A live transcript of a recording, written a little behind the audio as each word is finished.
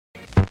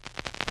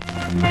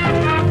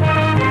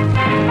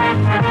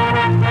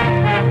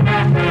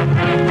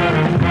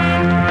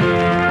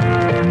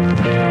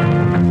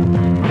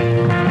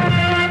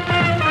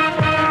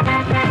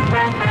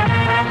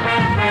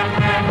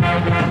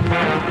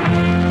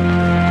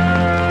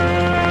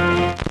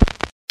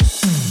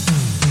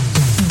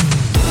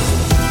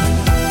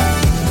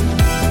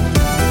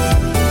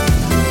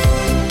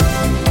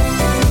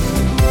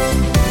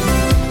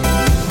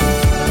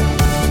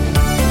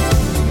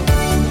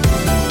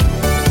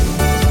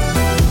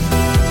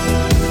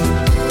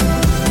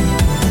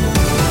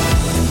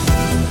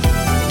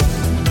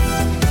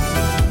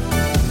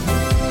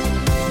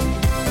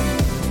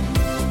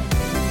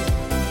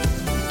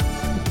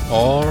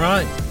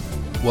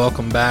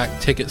Welcome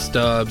back, Ticket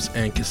Stubs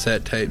and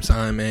Cassette Tapes.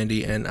 I'm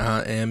Andy, and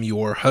I am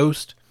your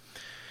host.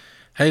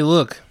 Hey,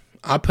 look,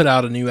 I put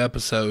out a new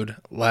episode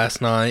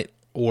last night,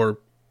 or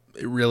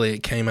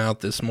it came out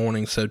this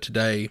morning, so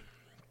today,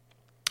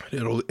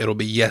 it'll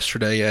be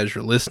yesterday as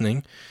you're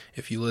listening,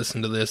 if you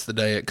listen to this the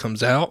day it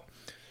comes out.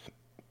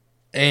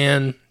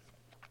 And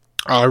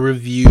I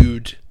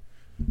reviewed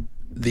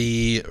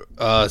the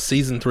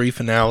Season 3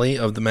 finale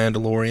of The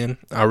Mandalorian.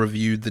 I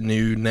reviewed the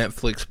new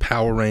Netflix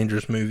Power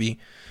Rangers movie,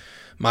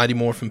 Mighty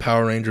Morphin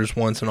Power Rangers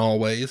Once and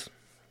Always.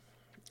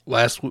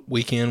 Last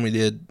weekend we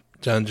did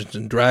Dungeons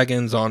and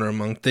Dragons, Honor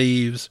Among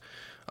Thieves.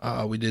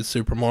 We did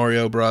Super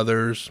Mario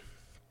Brothers.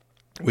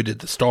 We did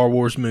the Star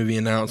Wars movie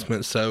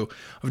announcement. So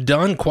I've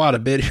done quite a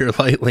bit here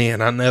lately,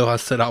 and I know I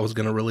said I was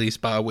going to release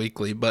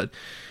bi-weekly, but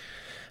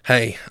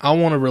hey, I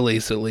want to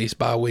release at least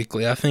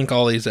bi-weekly. I think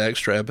all these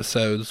extra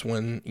episodes,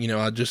 when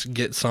I just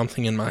get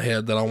something in my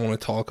head that I want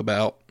to talk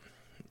about,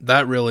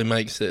 that really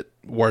makes it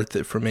worth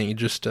it for me,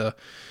 just to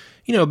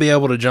be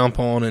able to jump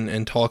on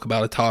and talk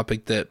about a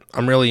topic that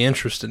I'm really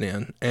interested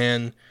in.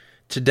 And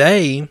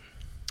today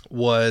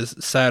was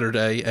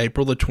Saturday,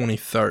 April the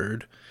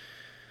 23rd.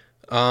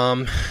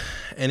 And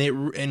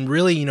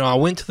really, I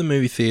went to the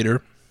movie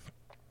theater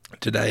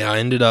today. I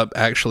ended up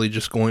actually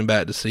just going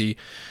back to see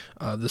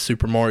the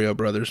Super Mario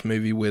Brothers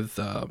movie with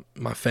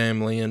my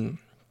family, and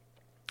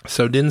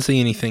so didn't see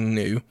anything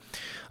new.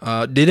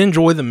 Did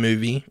enjoy the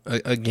movie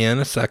again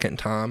a second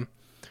time.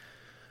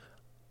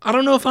 I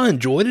don't know if I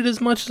enjoyed it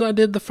as much as I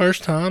did the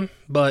first time,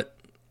 but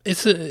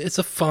it's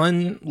a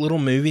fun little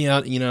movie.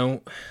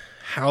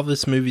 How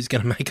this movie's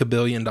going to make $1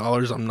 billion,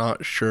 I'm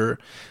not sure.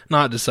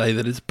 Not to say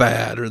that it's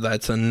bad or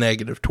that's a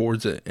negative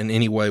towards it in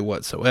any way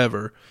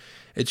whatsoever.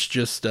 It's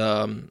just,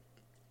 I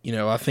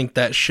think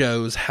that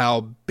shows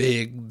how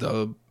big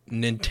the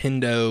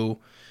Nintendo,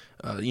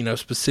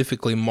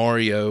 specifically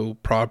Mario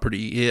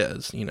property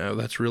is.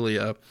 That's really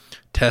a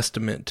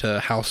testament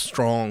to how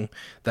strong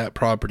that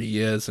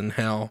property is and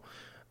how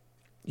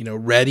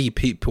ready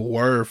people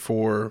were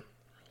for,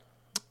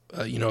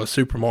 a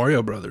Super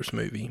Mario Brothers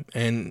movie,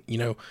 and,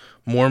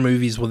 more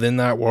movies within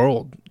that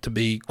world, to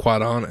be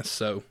quite honest.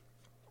 So,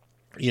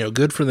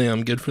 good for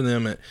them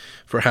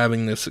for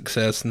having this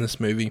success in this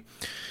movie.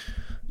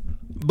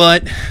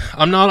 But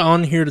I'm not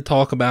on here to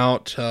talk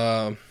about,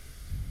 a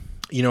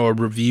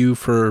review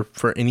for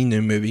any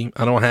new movie.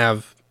 I don't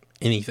have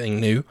anything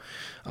new.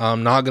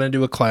 I'm not going to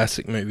do a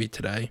classic movie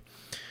today.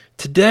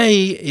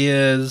 Today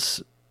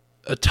is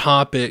a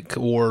topic,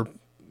 or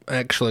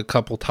actually a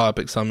couple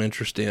topics I'm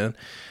interested in.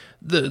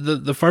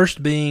 The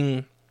first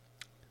being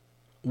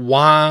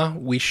why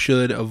we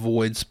should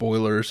avoid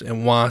spoilers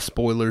and why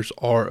spoilers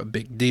are a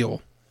big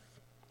deal.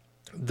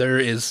 There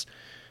is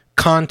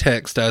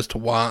context as to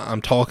why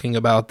I'm talking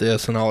about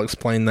this, and I'll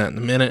explain that in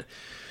a minute.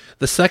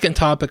 The second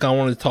topic I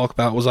wanted to talk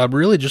about was I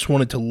really just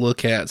wanted to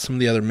look at some of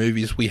the other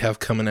movies we have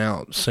coming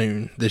out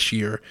soon this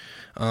year.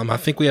 I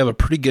think we have a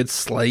pretty good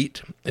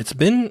slate. It's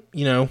been,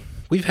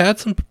 we've had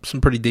some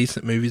pretty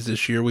decent movies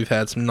this year. We've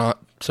had some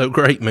not so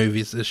great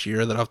movies this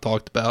year that I've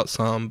talked about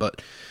some,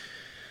 but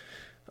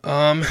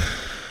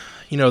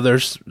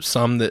there's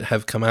some that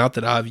have come out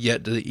that I've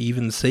yet to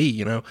even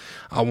see.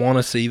 I want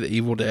to see the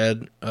Evil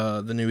Dead,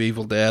 the new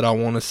Evil Dead. I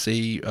want to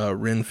see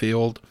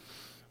Renfield.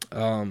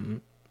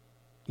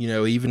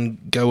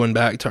 Even going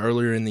back to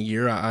earlier in the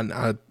year,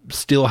 I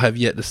still have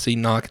yet to see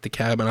Knock at the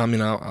Cabin. I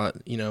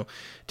mean,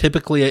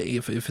 typically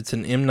if it's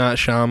an M. Night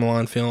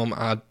Shyamalan film,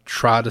 I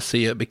try to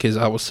see it because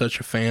I was such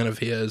a fan of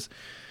his,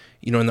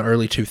 in the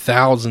early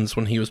 2000s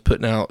when he was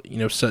putting out,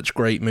 such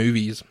great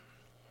movies,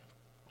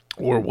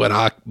 or what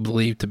I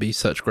believe to be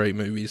such great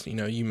movies.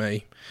 You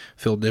may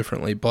feel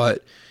differently,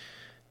 but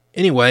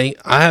anyway,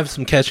 I have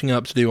some catching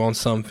up to do on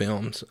some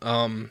films.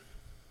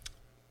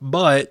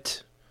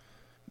 But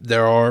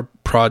there are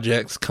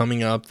projects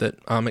coming up that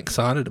I'm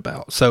excited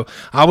about. So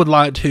I would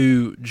like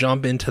to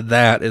jump into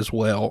that as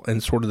well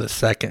in sort of the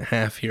second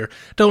half here.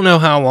 Don't know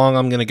how long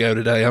I'm going to go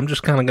today. I'm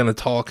just kind of going to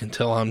talk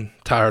until I'm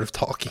tired of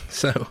talking.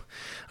 So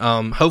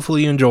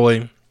hopefully you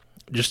enjoy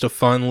just a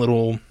fun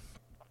little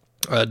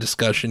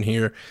discussion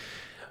here.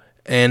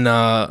 And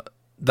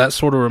that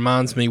sort of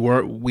reminds me,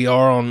 we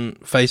are on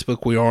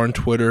Facebook, we are on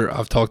Twitter.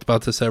 I've talked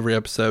about this every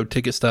episode,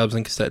 Ticket Stubs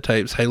and Cassette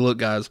Tapes. Hey, look,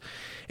 guys,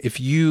 if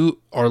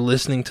you are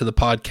listening to the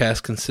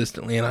podcast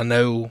consistently, and I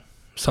know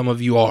some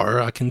of you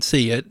are. I can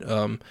see it.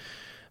 I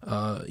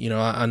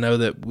know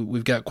that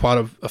we've got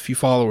quite a few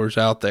followers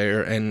out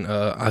there, and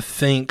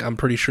I'm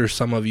pretty sure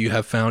some of you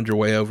have found your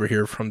way over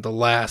here from the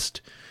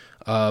last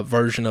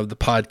version of the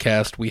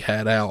podcast we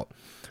had out,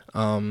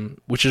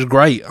 which is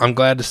great. I'm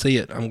glad to see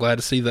it. I'm glad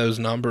to see those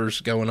numbers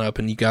going up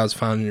and you guys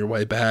finding your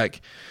way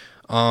back.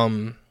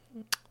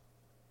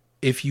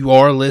 If you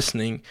are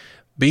listening,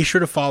 be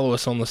sure to follow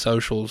us on the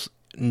socials,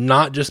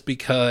 not just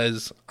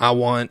because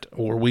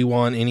we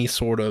want any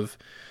sort of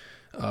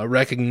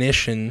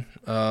recognition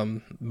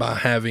by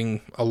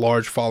having a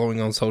large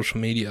following on social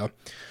media,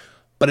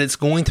 but it's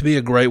going to be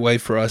a great way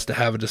for us to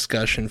have a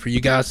discussion, for you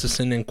guys to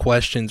send in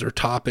questions or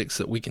topics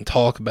that we can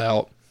talk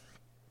about.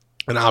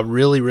 And I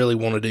really, really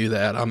want to do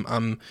that.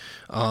 I'm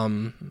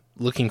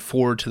looking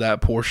forward to that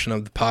portion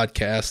of the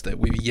podcast that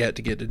we've yet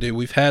to get to do.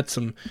 We've had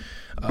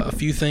a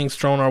few things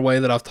thrown our way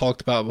that I've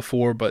talked about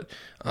before, but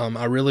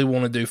I really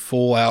want to do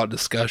full out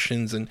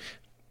discussions, and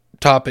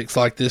topics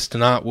like this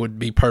tonight would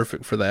be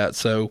perfect for that.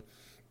 So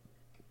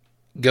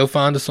go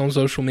find us on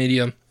social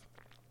media.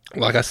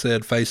 Like I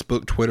said,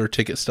 Facebook, Twitter,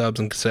 Ticket Stubs,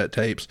 and Cassette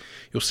Tapes.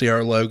 You'll see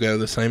our logo,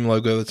 the same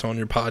logo that's on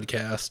your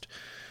podcast,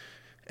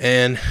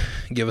 and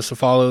give us a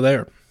follow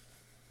there.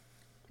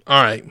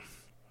 All right,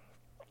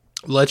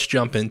 let's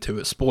jump into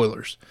it.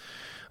 Spoilers.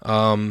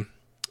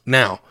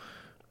 Now,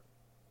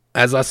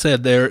 as I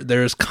said,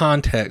 there is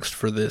context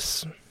for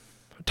this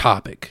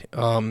topic.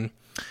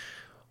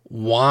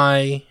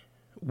 Why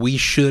we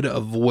should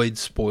avoid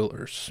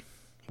spoilers.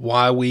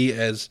 Why we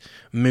as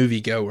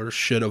moviegoers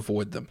should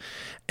avoid them.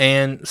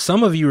 And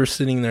some of you are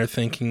sitting there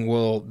thinking,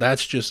 well,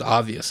 that's just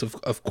obvious.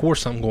 Of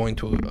course I'm going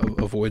to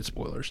avoid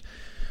spoilers.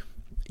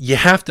 You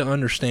have to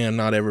understand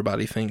not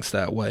everybody thinks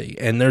that way.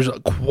 And there's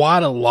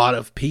quite a lot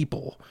of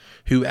people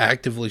who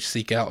actively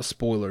seek out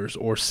spoilers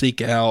or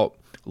seek out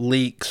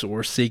leaks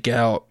or seek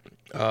out,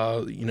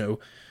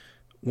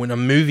 when a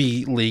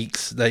movie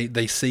leaks,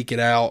 they seek it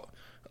out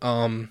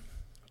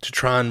to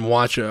try and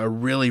watch a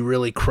really,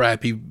 really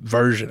crappy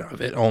version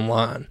of it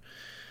online.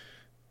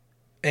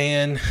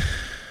 And,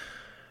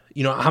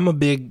 I'm a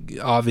big,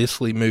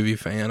 obviously, movie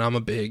fan. I'm a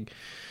big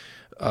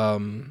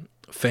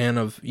fan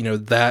of,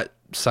 that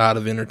side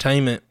of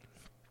entertainment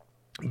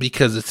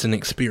because it's an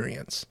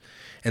experience.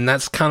 And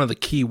that's kind of the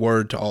key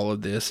word to all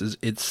of this, is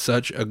it's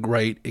such a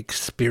great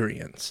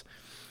experience.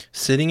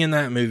 Sitting in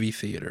that movie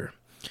theater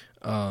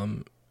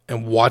and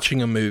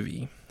watching a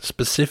movie,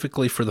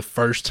 specifically for the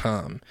first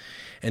time,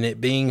 and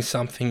it being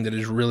something that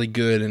is really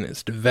good and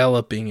it's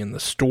developing and the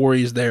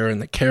story's there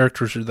and the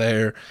characters are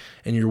there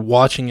and you're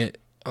watching it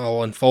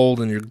all unfold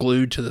and you're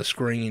glued to the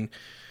screen.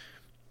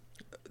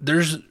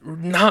 There's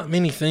not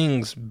many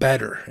things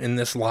better in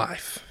this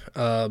life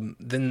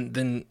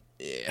than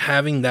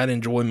having that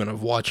enjoyment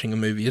of watching a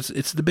movie.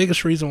 It's the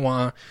biggest reason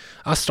why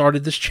I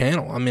started this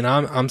channel. I mean,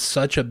 I'm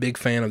such a big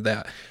fan of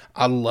that.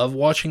 I love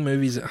watching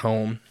movies at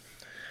home.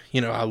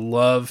 I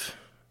love,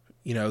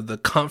 the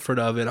comfort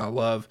of it. I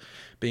love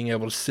being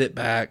able to sit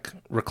back,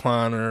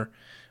 recliner,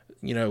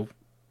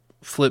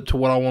 flip to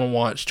what I want to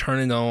watch, turn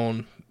it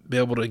on, be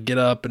able to get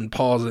up and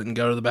pause it and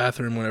go to the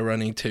bathroom whenever I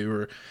need to,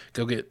 or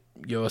go get,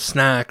 a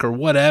snack or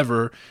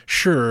whatever.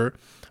 Sure,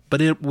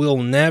 but it will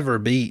never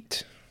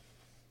beat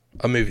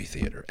a movie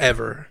theater,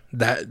 ever.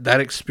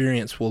 That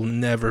experience will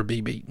never be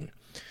beaten.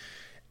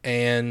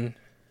 And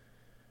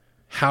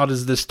how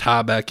does this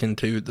tie back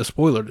into the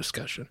spoiler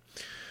discussion?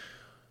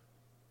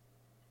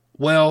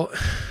 Well,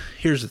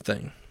 here's the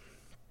thing.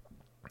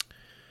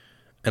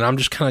 And I'm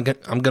just I'm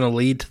going to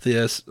lead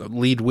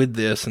with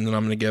this, and then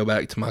I'm going to go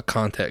back to my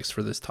context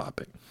for this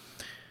topic.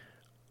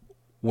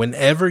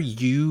 Whenever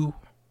you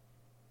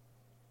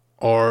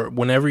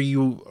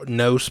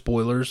know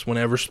spoilers,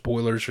 whenever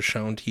spoilers are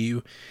shown to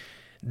you,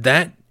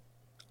 that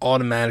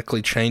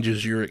automatically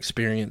changes your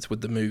experience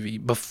with the movie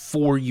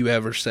before you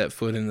ever set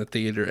foot in the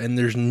theater, and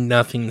there's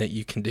nothing that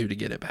you can do to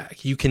get it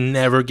back. You can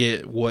never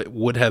get what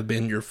would have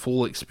been your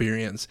full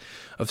experience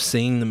of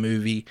seeing the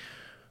movie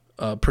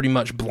pretty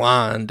much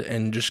blind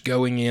and just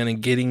going in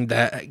and getting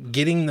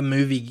the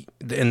movie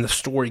and the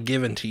story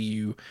given to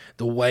you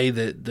the way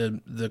that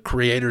the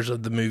creators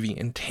of the movie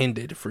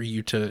intended for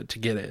you to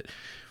get it.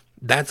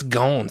 That's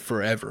gone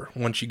forever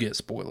once you get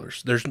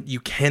spoilers. You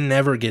can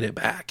never get it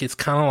back. It's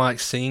kind of like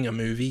seeing a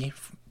movie,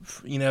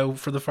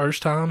 for the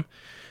first time.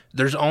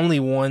 There's only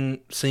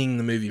one seeing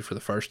the movie for the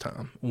first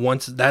time.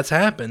 Once that's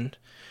happened,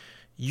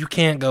 you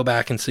can't go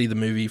back and see the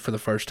movie for the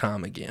first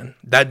time again.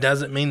 That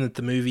doesn't mean that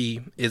the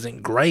movie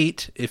isn't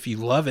great if you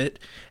love it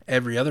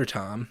every other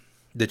time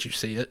that you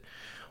see it,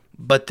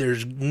 but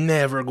there's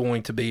never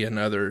going to be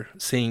another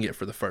seeing it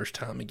for the first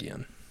time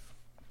again.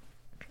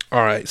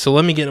 All right, so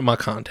let me get into my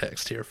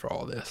context here for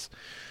all this.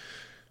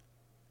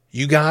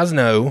 You guys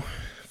know,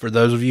 for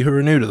those of you who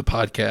are new to the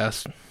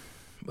podcast,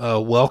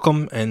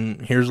 welcome,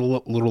 and here's a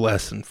little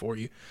lesson for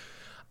you.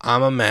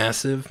 I'm a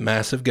massive,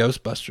 massive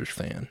Ghostbusters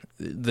fan.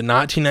 The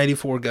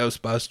 1984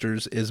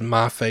 Ghostbusters is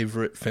my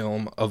favorite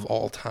film of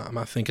all time.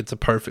 I think it's a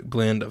perfect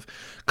blend of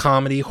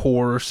comedy,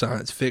 horror,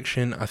 science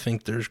fiction. I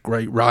think there's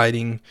great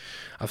writing.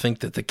 I think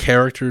that the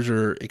characters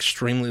are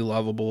extremely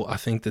lovable. I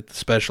think that the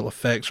special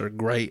effects are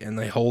great and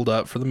they hold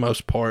up for the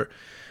most part.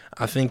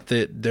 I think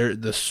that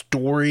the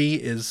story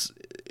is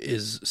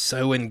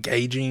so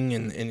engaging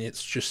and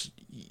it's just,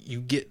 you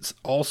get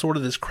all sort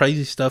of this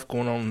crazy stuff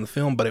going on in the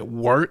film, but it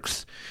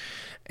works.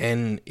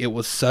 And it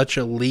was such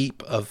a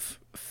leap of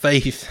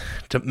faith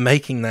to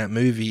making that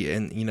movie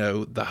and, you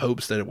know, the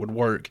hopes that it would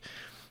work.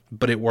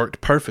 But it worked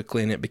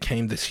perfectly and it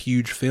became this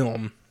huge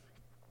film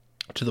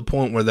to the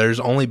point where there's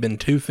only been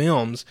 2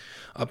 films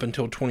up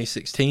until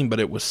 2016,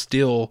 but it was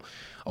still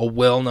a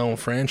well-known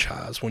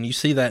franchise. When you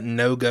see that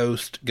No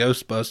Ghost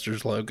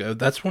Ghostbusters logo,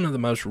 that's one of the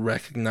most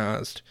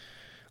recognized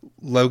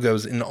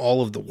logos in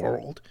all of the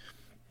world.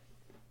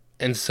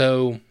 And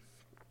so,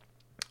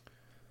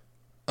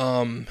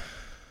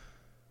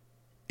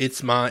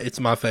 it's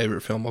my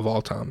favorite film of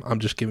all time. I'm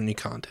just giving you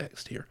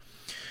context here.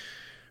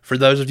 For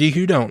those of you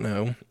who don't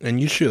know, and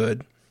you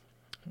should,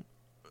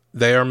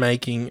 they are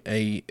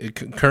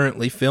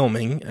currently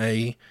filming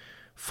a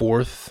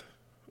 4th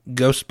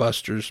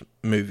Ghostbusters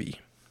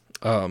movie,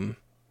 a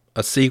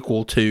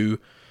sequel to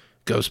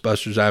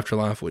Ghostbusters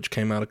Afterlife, which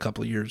came out a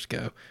couple of years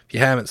ago. If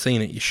you haven't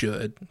seen it, you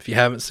should. If you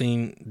haven't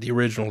seen the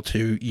original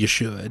 2, you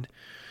should.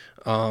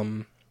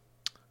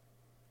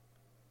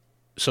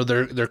 So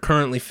they're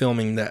currently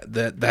filming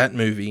that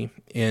movie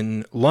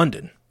in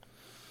London.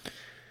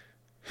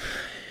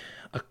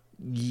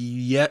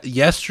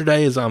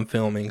 Yesterday, as I'm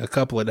filming, a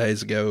couple of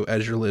days ago,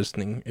 as you're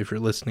listening, if you're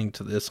listening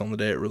to this on the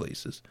day it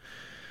releases,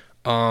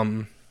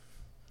 there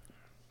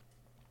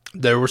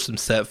were some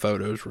set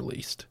photos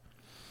released,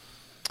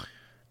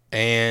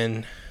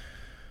 and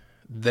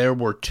there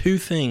were 2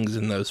 things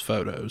in those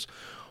photos.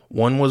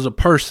 One was a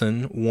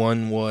person.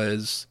 One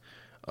was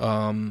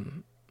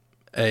and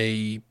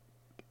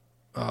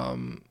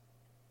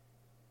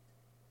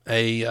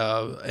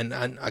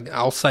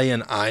I'll say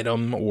an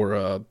item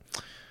or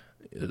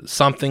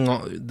something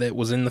that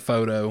was in the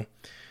photo.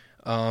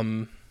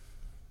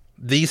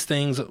 These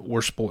things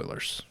were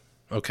spoilers.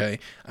 Okay,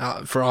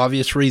 for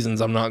obvious reasons,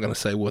 I'm not going to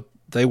say what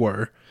they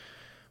were,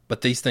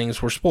 but these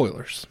things were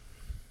spoilers.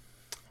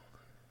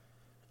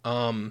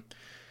 Now,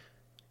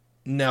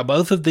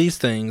 both of these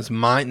things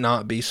might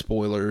not be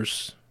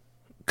spoilers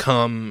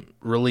come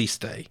release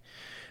day.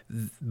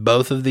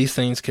 Both of these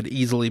things could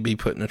easily be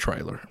put in a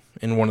trailer,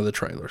 in one of the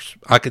trailers.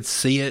 I could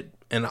see it,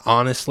 and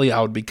honestly, I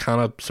would be kind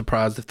of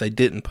surprised if they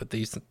didn't put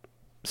these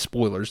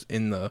spoilers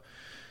in the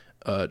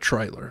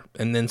trailer.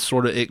 And then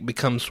it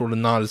becomes sort of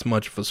not as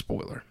much of a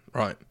spoiler,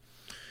 right?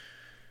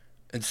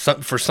 And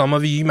for some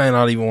of you, you may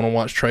not even want to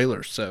watch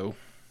trailers, so,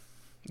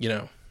 you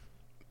know,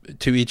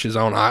 to each his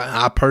own.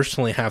 I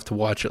personally have to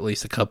watch at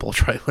least a couple of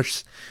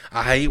trailers.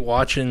 I hate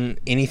watching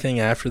anything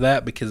after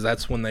that because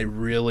that's when they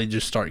really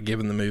just start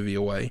giving the movie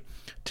away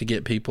to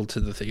get people to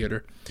the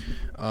theater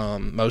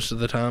most of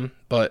the time.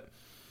 But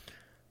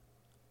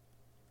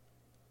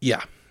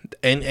yeah,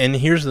 and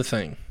here's the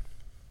thing.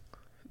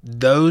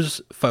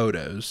 Those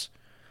photos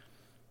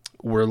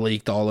were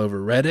leaked all over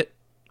Reddit.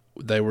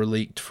 They were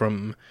leaked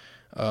from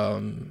a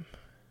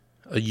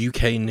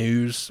UK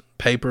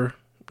newspaper,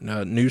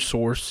 news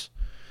source.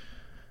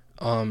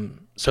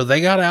 So they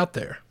got out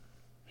there,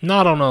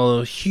 not on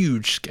a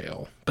huge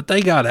scale, but they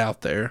got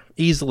out there,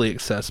 easily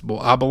accessible.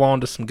 I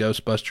belong to some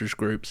Ghostbusters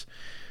groups,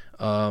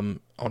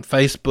 on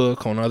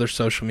Facebook, on other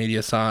social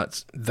media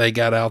sites. They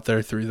got out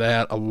there through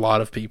that. A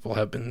lot of people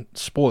have been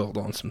spoiled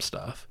on some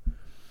stuff.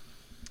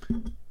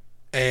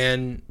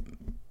 And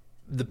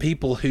the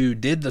people who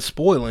did the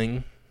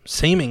spoiling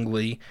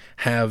seemingly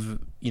have,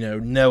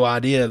 no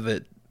idea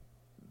that,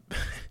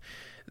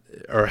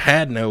 or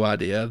had no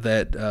idea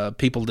that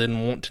people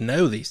didn't want to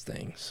know these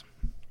things.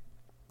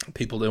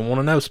 People didn't want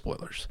to know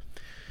spoilers.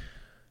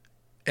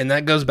 And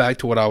that goes back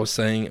to what I was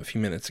saying a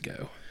few minutes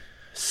ago.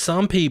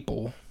 Some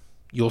people,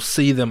 you'll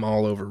see them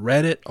all over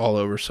Reddit, all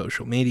over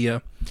social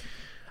media,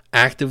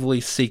 actively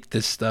seek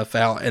this stuff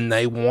out, and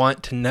they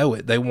want to know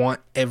it. They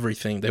want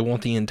everything. They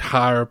want the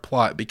entire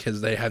plot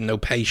because they have no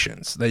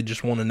patience. They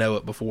just want to know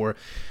it before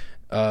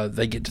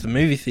they get to the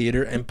movie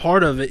theater. And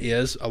part of it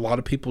is a lot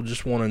of people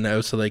just want to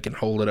know so they can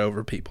hold it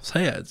over people's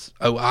heads.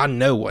 Oh, I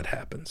know what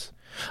happens.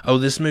 Oh,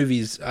 this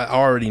movie's, I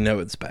already know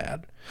it's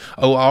bad.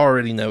 Oh, I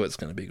already know it's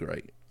going to be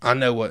great. I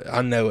know it.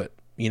 I know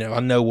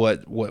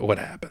what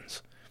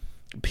happens.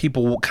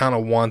 People kind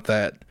of want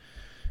that.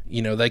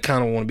 They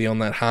kind of want to be on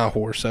that high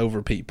horse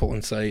over people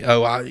and say,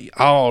 oh, I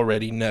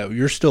already know.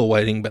 You're still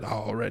waiting, but I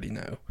already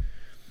know.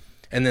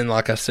 And then,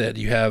 like I said,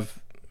 you have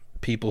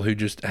people who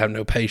just have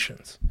no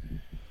patience.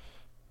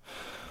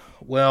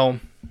 Well,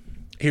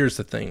 here's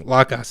the thing.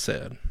 Like I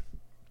said,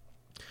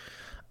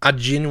 I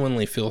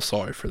genuinely feel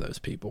sorry for those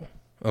people.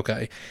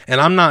 Okay.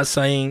 And I'm not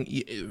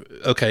saying,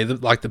 okay,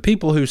 like the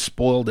people who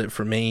spoiled it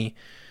for me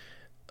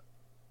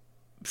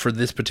for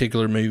this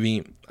particular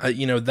movie,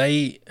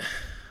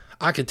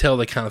 I could tell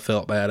they kind of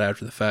felt bad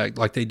after the fact.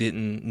 Like they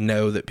didn't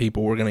know that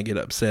people were going to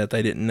get upset.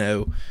 They didn't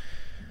know.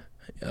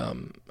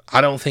 I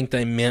don't think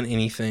they meant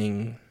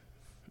anything,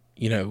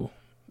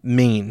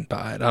 mean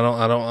by it.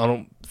 I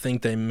don't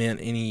think they meant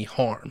any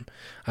harm.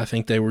 I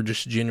think they were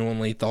just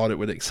genuinely thought it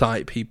would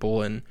excite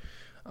people. And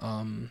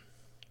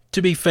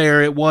to be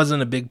fair, it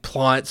wasn't a big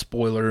plot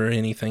spoiler or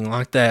anything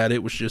like that.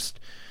 It was just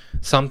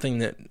something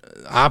that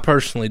I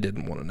personally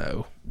didn't want to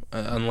know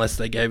unless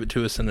they gave it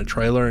to us in a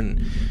trailer.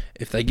 And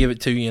if they give it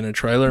to you in a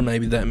trailer,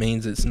 maybe that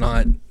means it's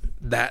not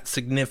that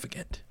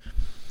significant.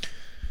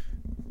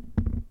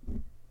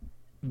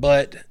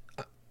 But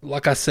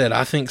like I said,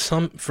 I think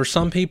for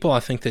some people, I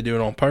think they do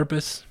it on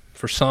purpose.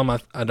 For some,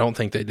 I don't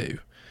think they do.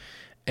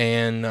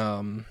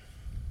 And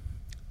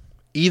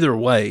either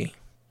way,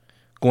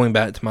 going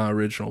back to my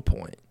original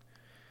point,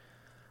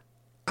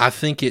 I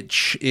think it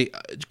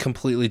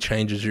completely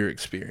changes your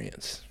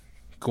experience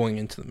going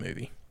into the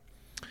movie.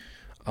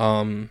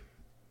 And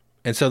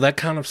so that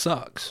kind of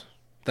sucks.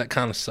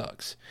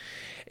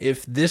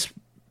 If these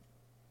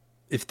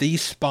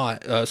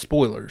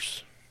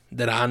spoilers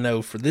that I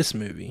know for this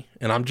movie,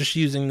 and I'm just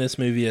using this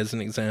movie as an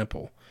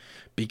example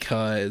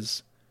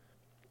because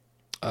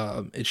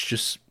it's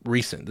just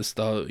recent. This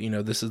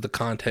is the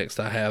context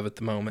I have at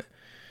the moment.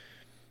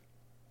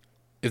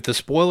 If the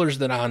spoilers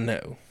that I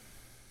know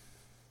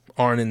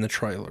aren't in the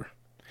trailer,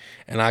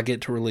 and I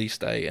get to release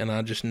day, and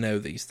I just know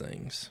these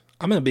things,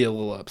 I'm gonna be a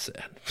little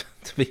upset,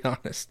 to be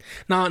honest.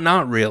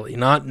 Not really,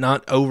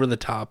 not over the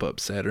top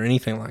upset or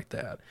anything like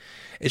that.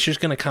 It's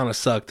just gonna kind of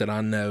suck that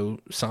I know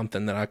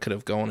something that I could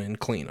have gone in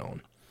clean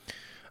on.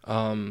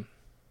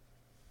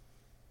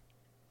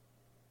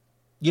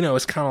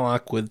 It's kind of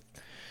like with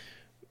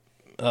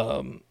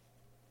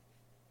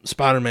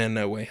Spider-Man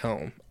No Way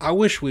Home. I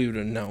wish we would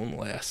have known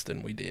less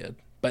than we did.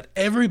 But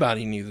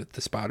everybody knew that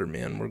the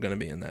Spider-Men were going to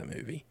be in that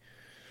movie.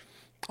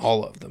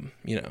 All of them,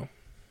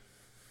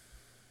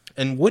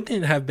 And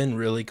wouldn't it have been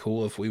really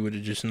cool if we would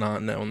have just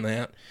not known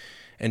that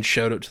and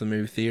showed up to the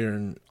movie theater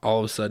and all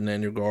of a sudden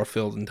Andrew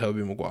Garfield and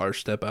Tobey Maguire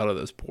step out of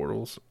those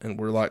portals and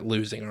we're like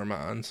losing our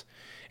minds,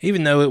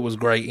 even though it was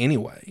great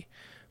anyway.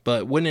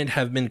 But wouldn't it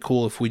have been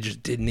cool if we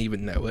just didn't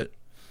even know it?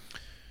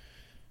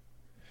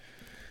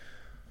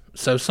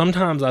 So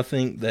sometimes I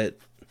think that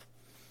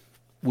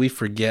we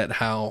forget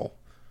how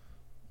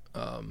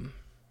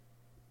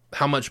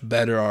much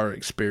better our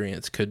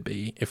experience could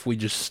be if we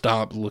just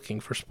stopped looking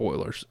for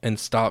spoilers and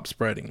stopped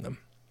spreading them.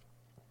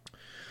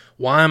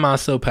 Why am I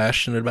so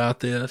passionate about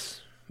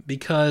this?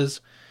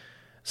 Because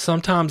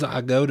sometimes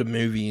I go to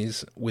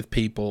movies with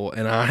people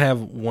and I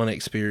have one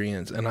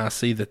experience and I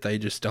see that they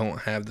just don't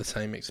have the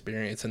same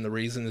experience. And the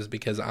reason is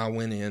because I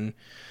went in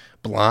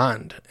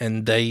blind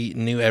and they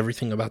knew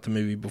everything about the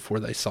movie before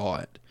they saw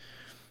it.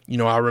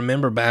 I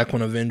remember back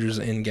when Avengers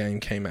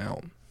Endgame came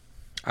out,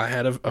 I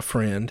had a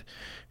friend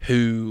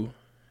who,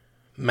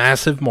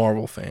 massive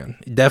Marvel fan,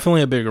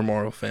 definitely a bigger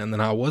Marvel fan than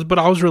I was, but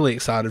I was really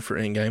excited for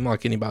Endgame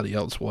like anybody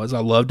else was. I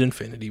loved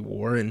Infinity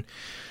War, and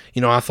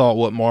I thought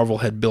what Marvel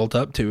had built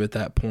up to at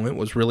that point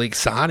was really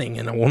exciting,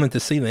 and I wanted to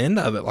see the end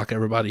of it like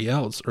everybody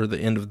else, or the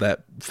end of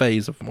that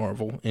phase of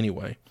Marvel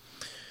anyway.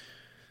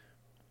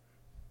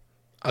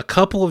 A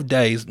couple of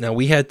days, now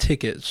we had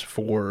tickets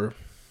for,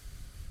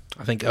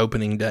 I think,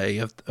 opening day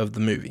of the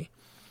movie.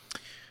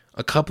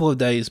 A couple of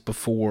days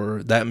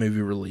before that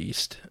movie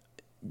released,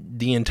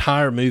 the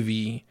entire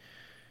movie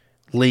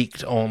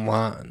leaked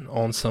online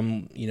on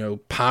some,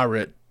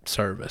 pirate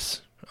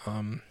service,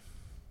 and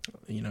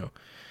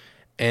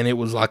it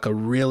was like a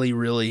really,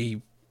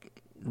 really,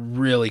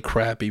 really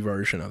crappy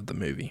version of the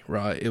movie,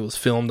 right? It was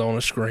filmed on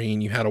a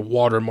screen. You had a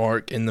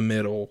watermark in the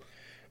middle.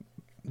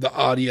 The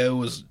audio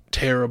was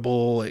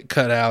terrible. It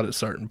cut out at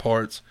certain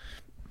parts.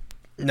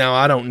 Now,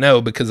 I don't know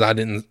because I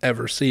didn't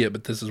ever see it,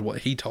 but this is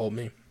what he told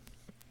me.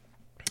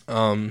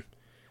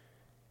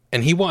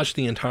 And he watched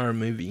the entire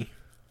movie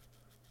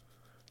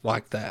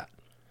like that.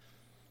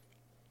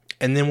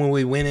 And then when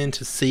we went in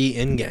to see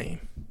Endgame,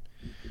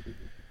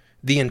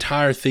 the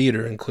entire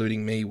theater,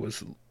 including me,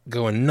 was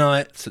going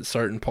nuts at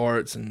certain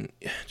parts and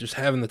just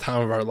having the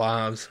time of our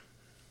lives.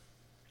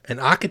 And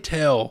I could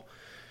tell,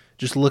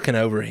 just looking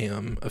over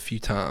him a few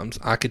times,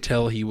 I could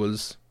tell he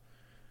was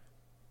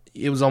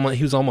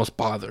almost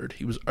bothered.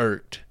 He was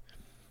irked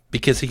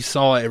because he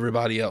saw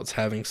everybody else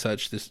having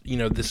such this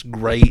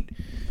great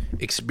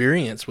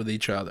experience with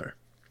each other.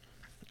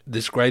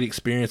 This great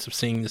experience of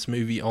seeing this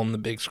movie on the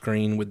big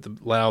screen with the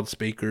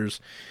loudspeakers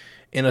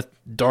in a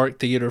dark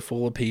theater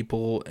full of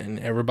people and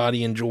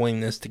everybody enjoying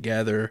this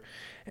together.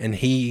 And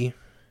he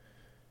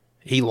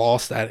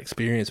lost that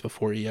experience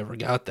before he ever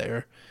got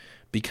there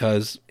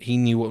because he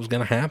knew what was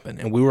going to happen.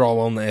 And we were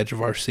all on the edge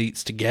of our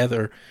seats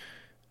together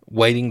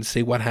waiting to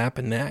see what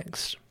happened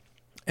next.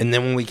 And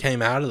then when we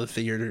came out of the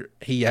theater,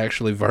 he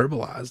actually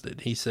verbalized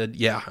it. He said,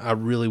 yeah, I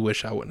really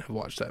wish I wouldn't have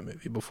watched that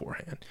movie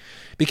beforehand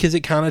because it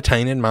kind of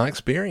tainted my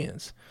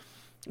experience.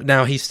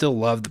 Now, he still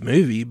loved the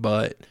movie,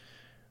 but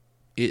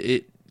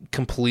it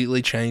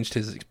completely changed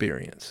his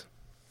experience.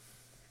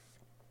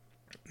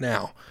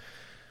 Now,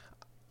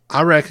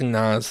 I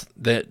recognize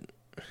that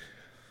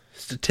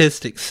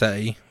statistics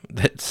say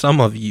that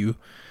some of you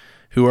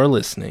who are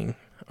listening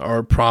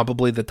are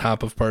probably the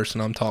type of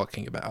person I'm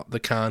talking about. The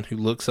kind who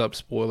looks up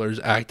spoilers,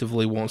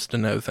 actively wants to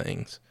know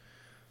things.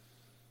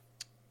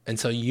 And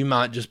so you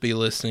might just be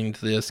listening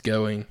to this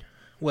going,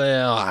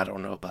 well, I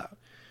don't know about it.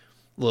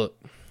 Look,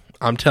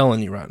 I'm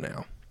telling you right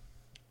now,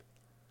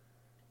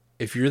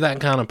 if you're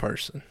that kind of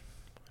person,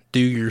 do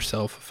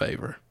yourself a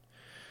favor.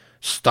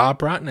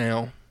 Stop right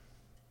now.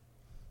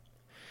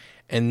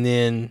 And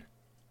then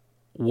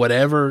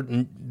whatever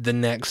the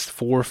next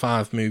 4 or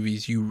 5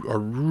 movies you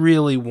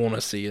really want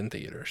to see in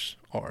theaters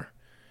are,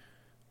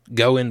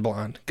 go in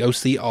blind. Go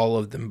see all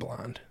of them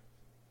blind.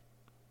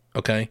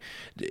 Okay?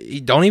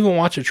 Don't even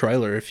watch a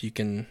trailer if you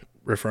can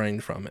refrain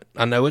from it.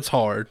 I know it's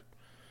hard.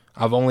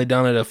 I've only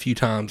done it a few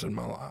times in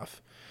my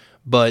life.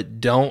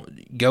 But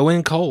don't go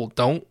in cold.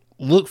 Don't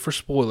look for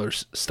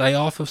spoilers. Stay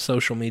off of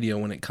social media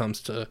when it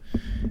comes to,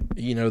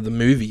 the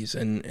movies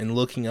and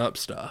looking up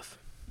stuff.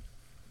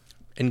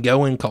 And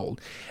go in cold.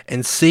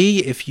 And see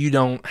if you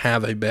don't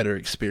have a better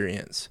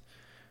experience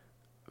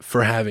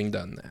for having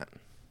done that.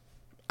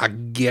 I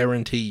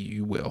guarantee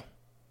you will.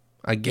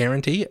 I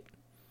guarantee it.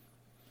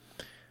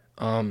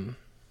 Some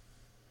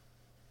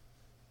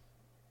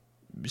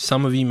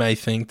of you may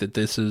think that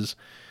this is,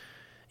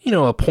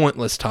 a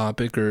pointless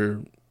topic,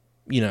 or,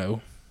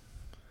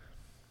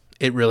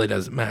 it really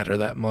doesn't matter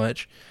that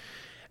much.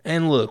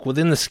 And look,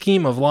 within the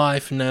scheme of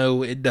life,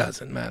 no, it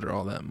doesn't matter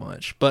all that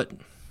much. But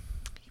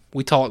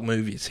we talk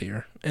movies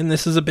here, and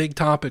this is a big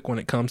topic when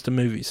it comes to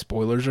movies.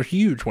 Spoilers are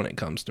huge when it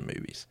comes to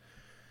movies.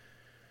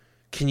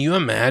 Can you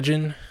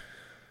imagine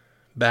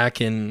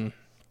back in,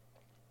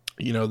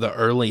 the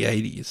early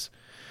 80s,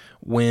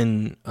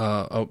 when,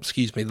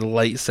 the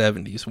late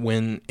 70s,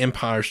 when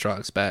Empire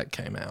Strikes Back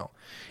came out?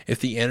 If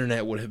the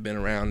internet would have been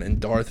around and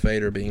Darth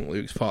Vader, being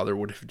Luke's father,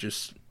 would have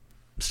just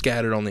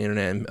scattered on the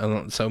internet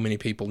and so many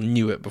people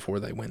knew it before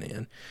they went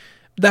in,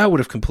 that would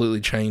have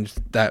completely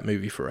changed that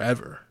movie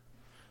forever.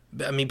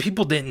 I mean,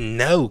 people didn't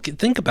know.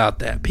 Think about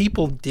that.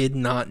 People did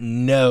not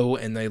know,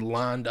 and they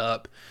lined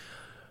up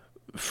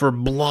for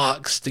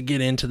blocks to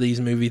get into these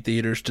movie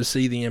theaters to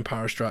see The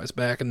Empire Strikes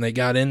Back, and they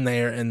got in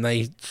there and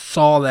they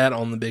saw that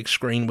on the big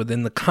screen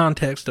within the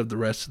context of the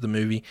rest of the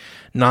movie,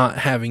 not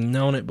having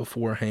known it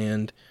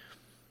beforehand.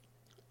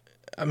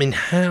 I mean,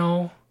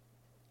 how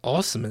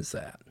awesome is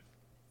that?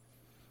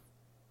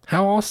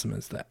 How awesome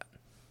is that?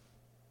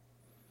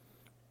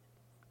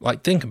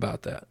 Like, think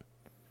about that.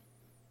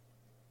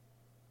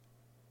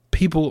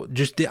 People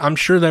I'm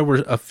sure there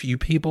were a few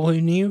people who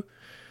knew,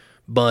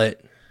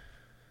 but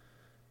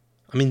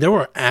there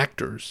were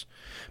actors,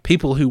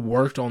 people who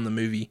worked on the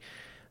movie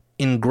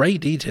in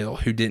great detail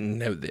who didn't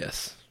know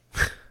this.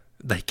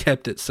 They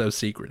kept it so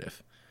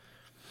secretive.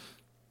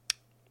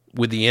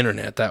 With the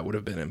internet, that would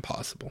have been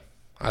impossible.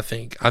 I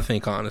think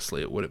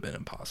honestly it would have been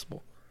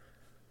impossible.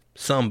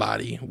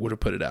 Somebody would have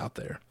put it out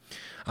there.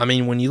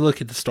 When you look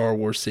at the Star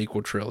Wars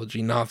sequel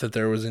trilogy, not that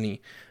there was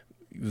any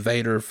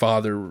Vader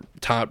father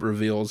type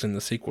reveals in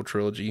the sequel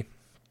trilogy,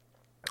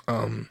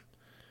 I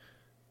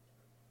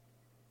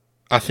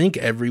think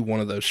every one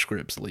of those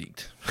scripts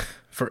leaked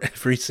for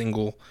every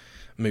single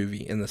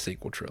movie in the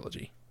sequel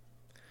trilogy.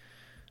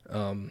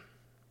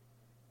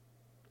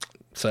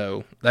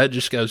 So that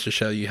just goes to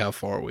show you how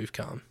far we've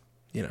come,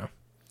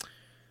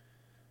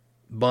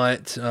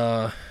 But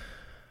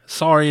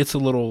sorry, it's a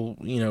little,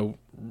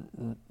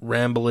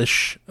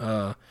 ramblish.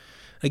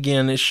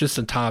 Again, it's just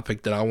a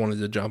topic that I wanted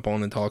to jump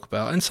on and talk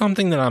about, and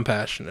something that I'm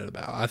passionate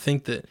about. I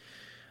think that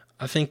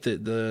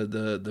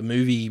the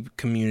movie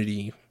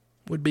community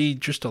would be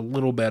just a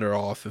little better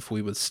off if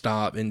we would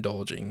stop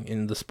indulging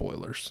in the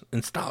spoilers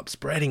and stop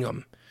spreading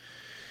them.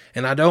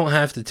 And I don't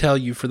have to tell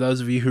you, for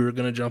those of you who are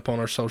going to jump on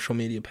our social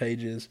media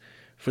pages,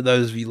 for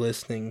those of you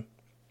listening,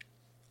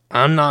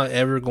 I'm not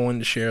ever going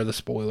to share the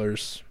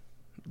spoilers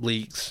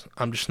leaks.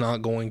 I'm just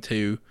not going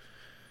to.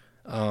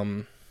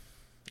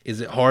 Is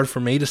it hard for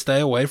me to stay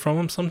away from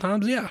them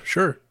sometimes? Yeah,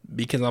 sure,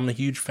 because I'm a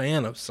huge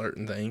fan of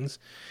certain things,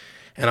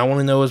 and I want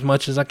to know as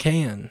much as I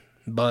can,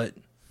 but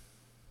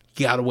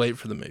you got to wait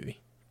for the movie.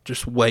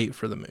 Just wait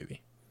for the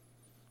movie.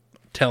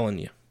 I'm telling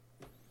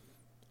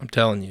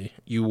you,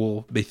 you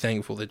will be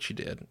thankful that you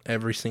did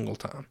every single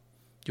time.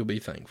 You'll be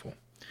thankful.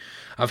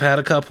 I've had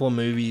a couple of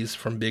movies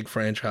from big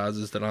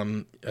franchises that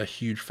I'm a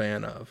huge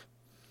fan of,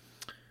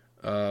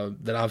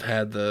 that I've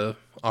had the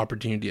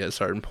opportunity at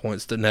certain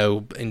points to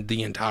know in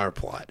the entire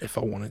plot if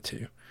I wanted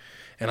to.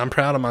 And I'm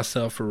proud of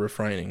myself for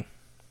refraining.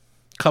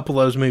 A couple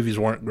of those movies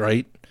weren't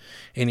great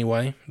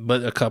anyway,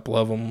 but a couple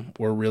of them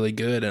were really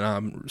good, and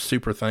I'm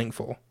super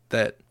thankful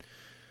that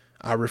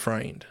I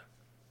refrained.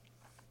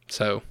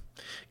 So,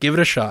 give it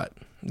a shot.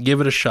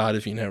 Give it a shot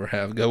if you never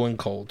have. Go in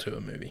cold to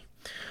a movie.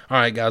 All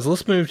right, guys,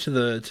 let's move to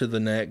the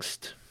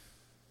next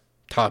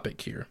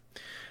topic here.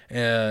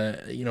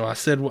 I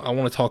said I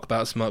want to talk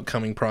about some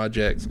upcoming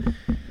projects.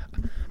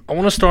 I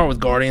want to start with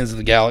Guardians of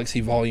the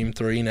Galaxy Volume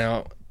 3.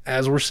 Now,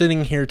 as we're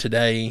sitting here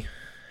today,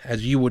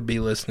 as you would be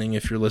listening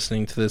if you're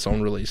listening to this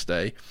on release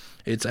day,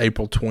 it's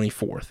April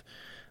 24th.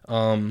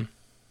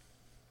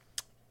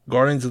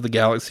 Guardians of the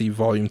Galaxy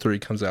Volume 3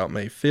 comes out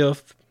May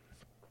 5th.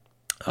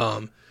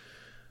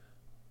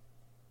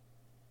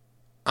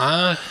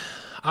 I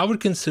would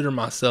consider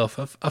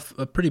myself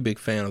a pretty big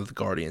fan of the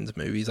Guardians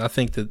movies. I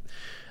think that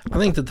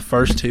the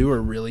first two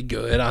are really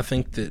good. I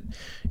think that,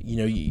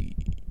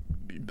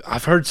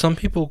 I've heard some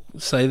people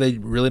say they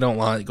really don't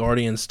like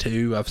Guardians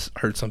 2. I've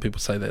heard some people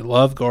say they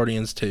love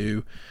Guardians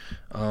 2.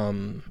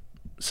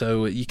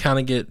 So you kind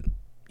of get,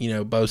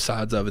 both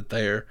sides of it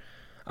there.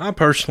 I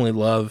personally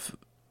love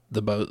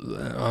the both.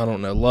 I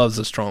don't know, love's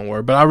a strong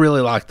word, but I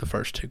really like the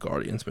first two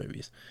Guardians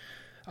movies.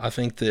 I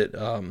think that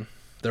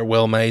they're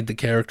well made. The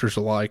characters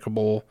are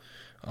likable.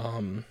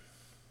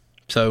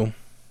 So,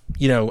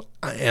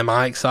 am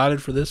I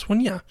excited for this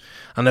one? Yeah.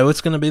 I know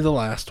it's going to be the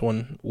last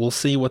one. We'll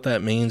see what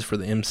that means for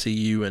the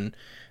MCU and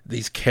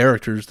these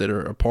characters that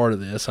are a part of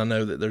this. I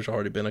know that there's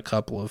already been a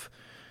couple of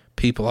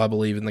people, I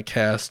believe, in the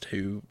cast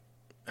who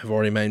have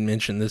already made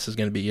mention this is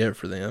going to be it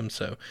for them.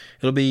 So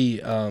it'll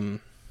be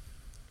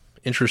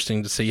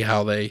interesting to see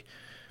how they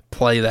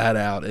play that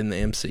out in the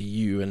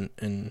MCU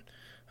and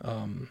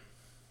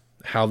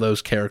how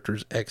those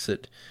characters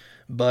exit.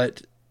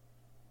 But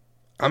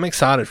I'm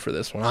excited for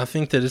this one. I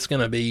think that it's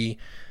going to be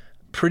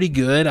pretty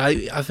good.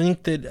 I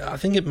think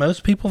that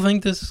most people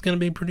think this is going to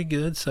be pretty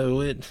good. So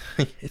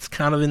it's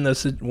kind of in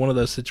one of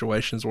those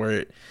situations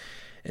where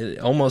it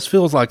almost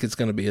feels like it's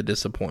going to be a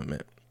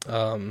disappointment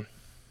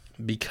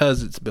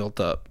because it's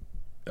built up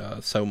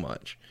so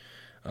much.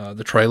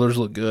 The trailers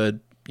look good.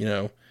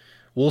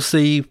 We'll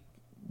see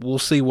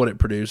what it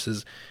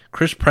produces.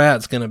 Chris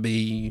Pratt's going to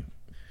be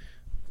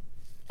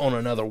on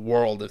another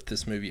world if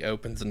this movie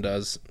opens and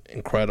does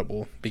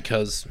incredible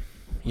because,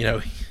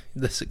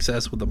 the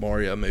success with the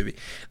Mario movie.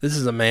 This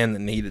is a man that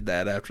needed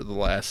that after the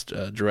last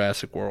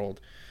Jurassic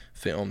World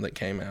film that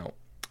came out.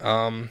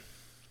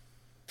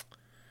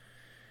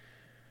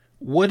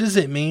 What does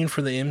it mean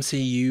for the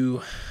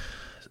MCU?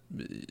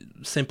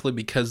 Simply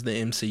because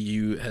the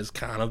MCU has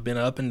kind of been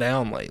up and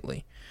down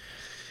lately.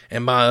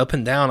 And by up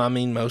and down, I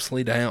mean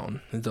mostly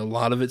down. A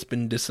lot of it's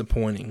been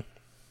disappointing.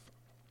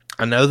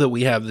 I know that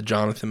we have the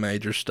Jonathan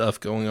Majors stuff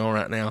going on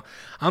right now.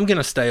 I'm going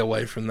to stay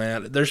away from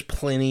that. There's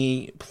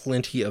plenty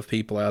of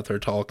people out there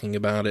talking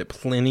about it.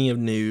 Plenty of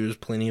news,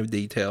 plenty of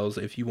details.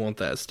 If you want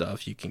that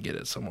stuff, you can get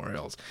it somewhere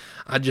else.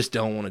 I just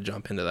don't want to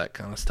jump into that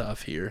kind of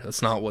stuff here.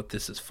 That's not what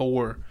this is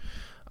for.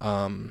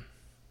 I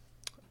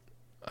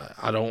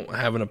don't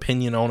have an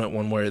opinion on it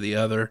one way or the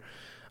other.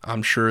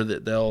 I'm sure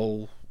that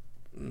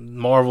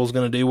Marvel's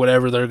going to do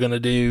whatever they're going to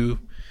do,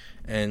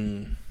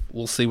 and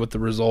we'll see what the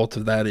result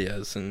of that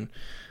is. And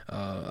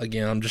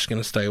again, I'm just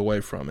going to stay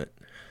away from it.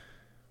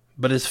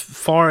 But as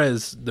far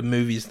as the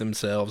movies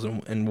themselves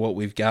and what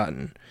we've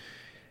gotten,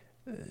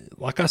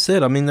 like I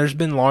said, I mean, there's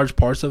been large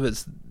parts of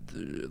it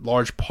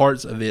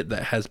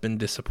that has been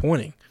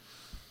disappointing.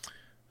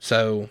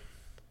 So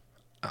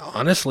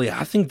honestly,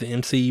 I think the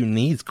MCU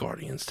needs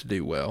Guardians to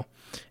do well.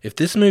 If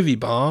this movie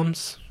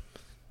bombs,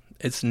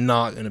 it's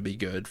not going to be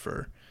good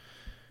for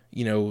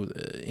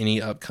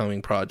any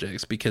upcoming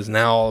projects, because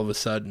now all of a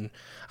sudden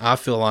I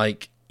feel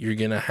like you're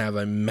going to have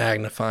a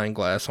magnifying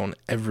glass on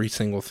every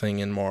single thing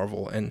in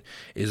Marvel. And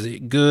is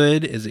it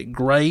good? Is it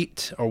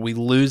great? Are we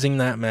losing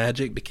that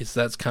magic? Because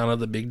that's kind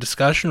of the big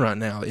discussion right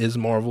now. Is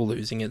Marvel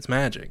losing its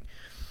magic?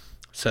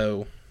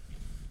 So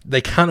they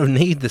kind of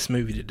need this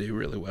movie to do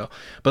really well.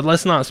 But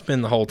let's not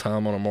spend the whole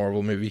time on a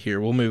Marvel movie here.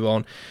 We'll move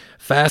on.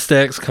 Fast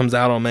X comes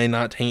out on May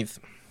 19th.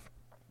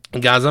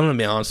 Guys, I'm going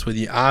to be honest with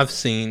you. I've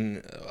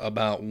seen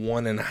about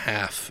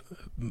 1.5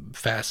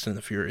 Fast and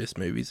the Furious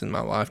movies in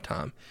my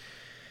lifetime.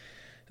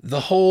 The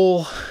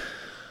whole,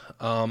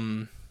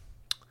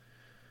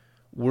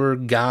 we're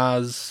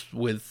guys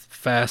with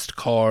fast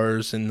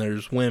cars, and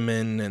there's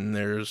women, and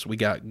we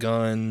got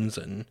guns,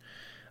 and,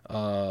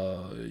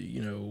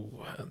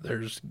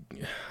 there's,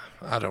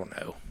 I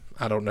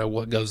don't know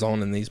what goes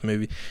on in these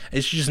movies.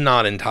 It's just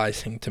not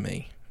enticing to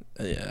me.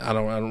 I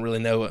don't really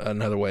know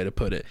another way to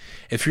put it.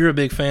 If you're a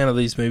big fan of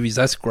these movies,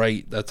 that's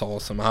great. That's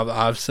awesome.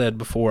 I've said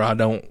before, I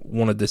don't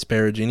want to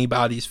disparage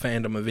anybody's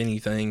fandom of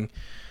anything,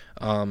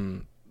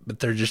 but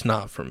they're just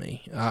not for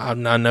me. I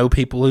know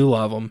people who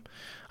love them.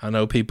 I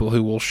know people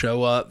who will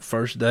show up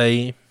first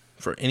day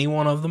for any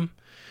one of them,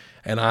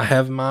 and I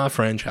have my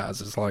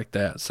franchises like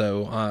that.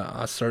 So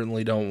I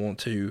certainly don't want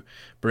to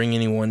bring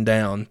anyone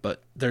down,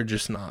 but they're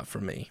just not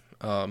for me.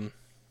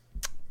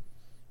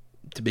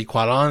 To be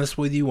quite honest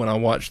with you, when I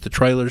watch the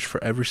trailers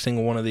for every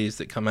single one of these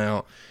that come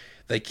out,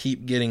 they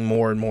keep getting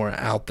more and more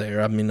out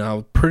there. I mean,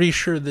 I'm pretty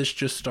sure this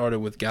just started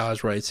with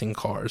guys racing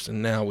cars,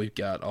 and now we've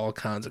got all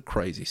kinds of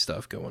crazy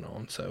stuff going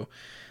on. So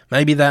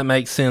maybe that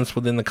makes sense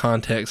within the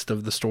context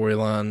of the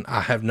storyline.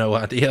 I have no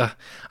idea.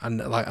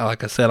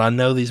 Like I said, I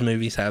know these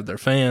movies have their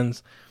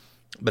fans,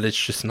 but it's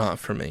just not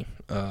for me.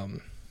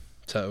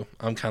 So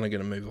I'm kind of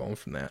going to move on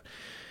from that.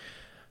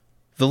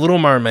 The Little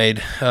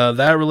Mermaid,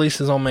 that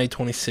releases on May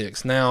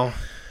 26th. Now,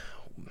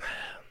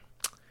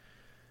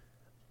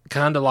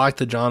 kind of like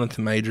the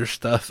Jonathan Majors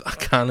stuff, I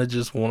kind of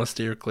just want to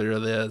steer clear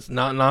of this.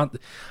 Look,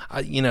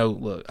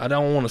 I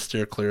don't want to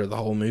steer clear of the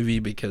whole movie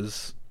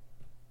because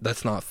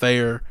That's not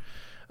fair.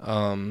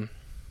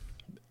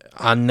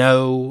 I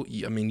know,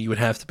 I mean, you would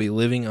have to be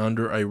living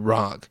under a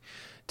rock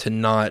to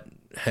not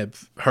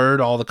have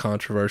heard all the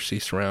controversy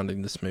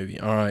surrounding this movie.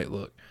 All right,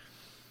 look.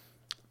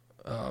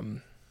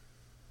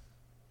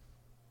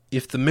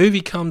 If the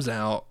movie comes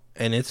out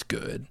and it's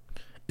good,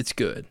 it's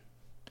good.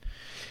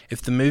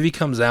 If the movie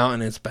comes out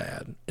and it's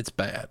bad, it's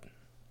bad.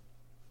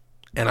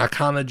 And I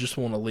kind of just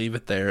want to leave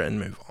it there and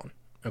move on.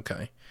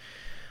 Okay.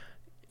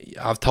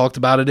 I've talked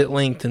about it at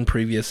length in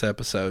previous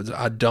episodes.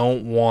 I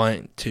don't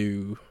want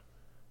to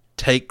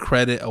take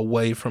credit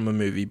away from a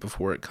movie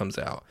before it comes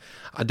out.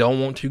 I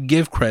don't want to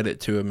give credit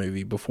to a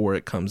movie before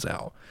it comes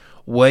out.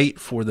 Wait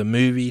for the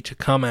movie to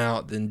come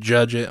out, then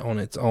judge it on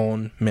its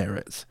own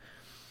merits.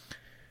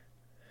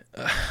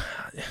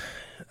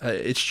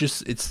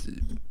 It's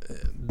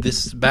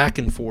this back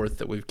and forth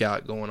that we've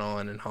got going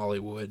on in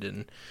Hollywood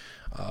and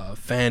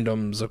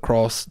fandoms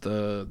across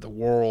the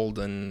world,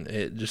 and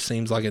it just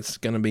seems like it's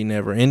going to be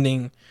never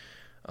ending.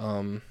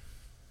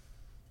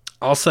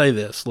 I'll say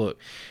this, look,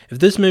 if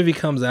this movie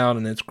comes out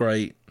and it's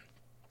great,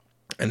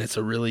 and it's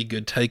a really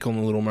good take on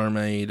The Little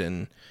Mermaid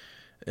and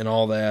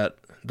all that,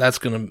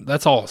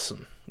 that's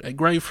awesome.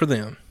 Great for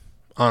them.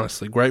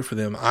 Honestly, great for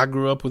them. I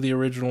grew up with the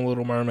original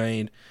Little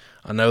Mermaid.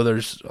 I know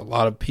there's a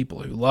lot of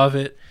people who love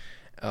it.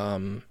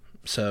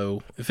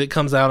 So if it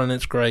comes out and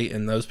it's great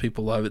and those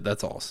people love it,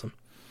 that's awesome.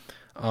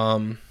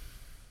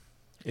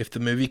 If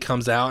the movie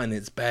comes out and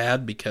it's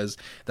bad because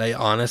they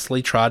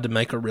honestly tried to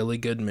make a really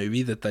good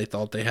movie that they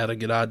thought they had a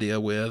good idea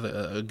with,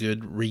 a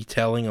good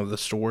retelling of the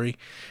story,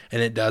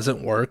 and it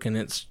doesn't work and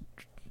it's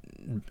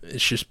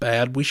just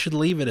bad, we should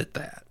leave it at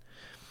that.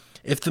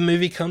 If the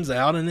movie comes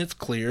out and it's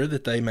clear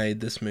that they made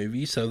this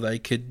movie so they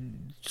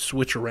could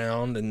switch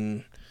around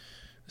and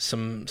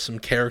some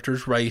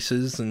characters'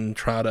 races and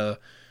try to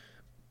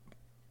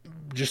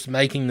just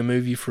making the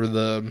movie for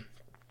the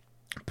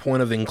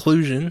point of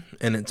inclusion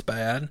and it's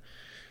bad,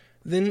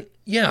 then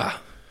yeah,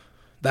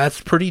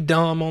 that's pretty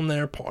dumb on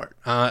their part.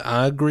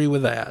 I agree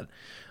with that.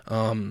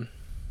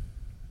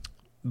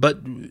 But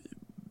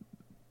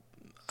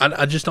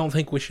I just don't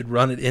think we should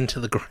run it into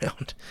the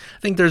ground. I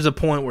think there's a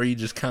point where you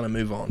just kind of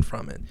move on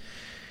from it.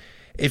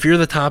 If you're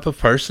the type of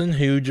person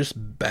who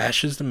just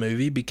bashes the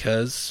movie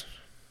because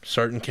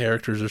certain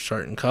characters are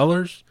certain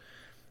colors,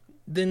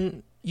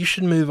 then you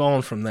should move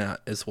on from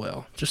that as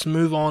well. Just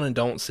move on and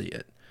don't see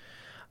it.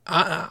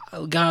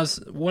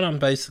 Guys, what I'm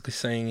basically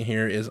saying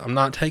here is I'm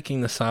not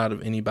taking the side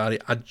of anybody.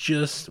 I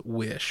just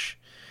wish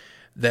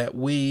that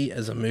we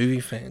as a movie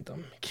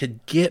fandom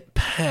could get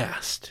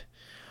past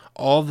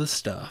all the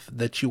stuff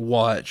that you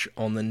watch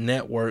on the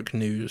network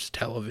news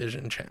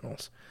television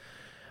channels.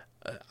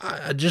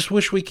 I just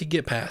wish we could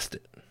get past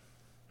it.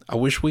 I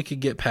wish we could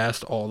get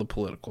past all the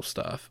political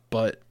stuff,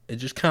 but it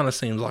just kind of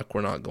seems like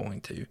we're not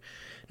going to.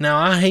 Now,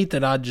 I hate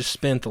that I just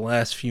spent the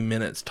last few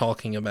minutes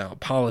talking about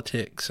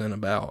politics and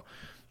about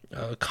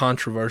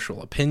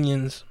controversial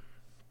opinions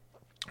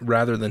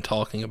rather than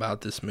talking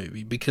about this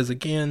movie, because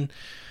again,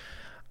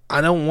 I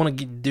don't want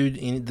to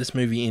do this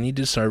movie any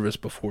disservice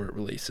before it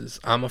releases.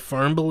 I'm a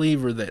firm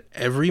believer that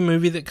every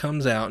movie that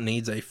comes out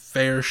needs a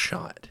fair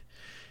shot.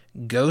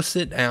 Go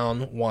sit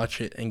down, watch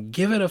it, and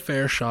give it a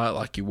fair shot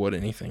like you would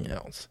anything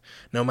else.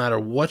 No matter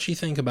what you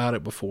think about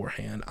it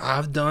beforehand.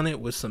 I've done it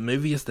with some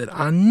movies that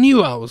I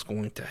knew I was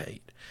going to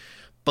hate.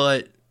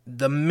 But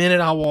the minute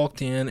I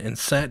walked in and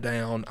sat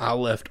down, I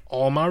left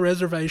all my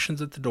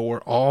reservations at the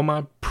door, all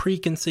my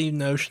preconceived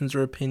notions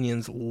or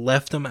opinions,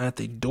 left them at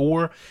the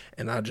door,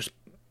 and I just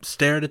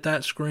stared at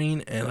that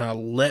screen and I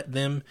let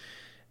them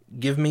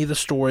give me the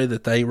story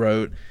that they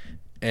wrote,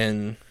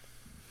 and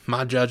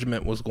my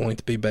judgment was going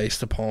to be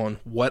based upon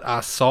what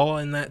I saw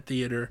in that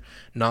theater,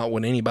 not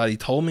what anybody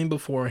told me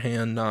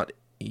beforehand, not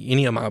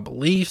any of my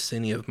beliefs,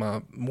 any of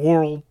my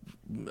moral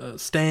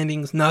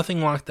standings,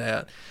 nothing like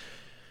that.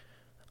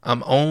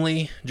 I'm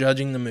only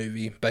judging the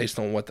movie based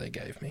on what they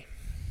gave me.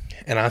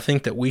 And I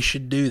think that we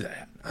should do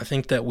that. I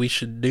think that we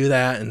should do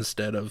that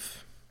instead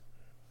of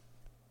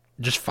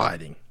just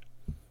fighting.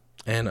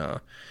 And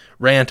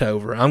rant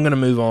over. I'm going to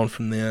move on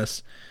from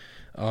this.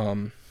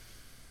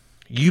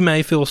 You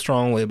may feel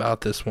strongly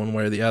about this one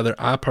way or the other.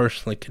 I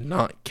personally could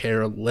not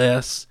care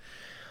less.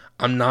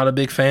 I'm not a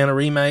big fan of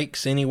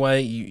remakes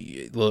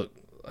anyway. Look,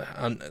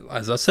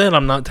 as I said,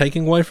 I'm not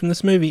taking away from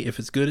this movie. If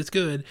it's good, it's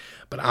good.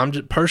 But I'm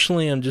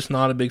just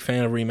not a big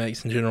fan of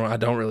remakes in general. I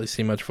don't really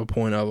see much of a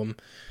point of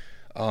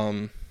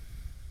them.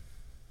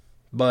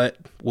 But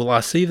will I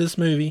see this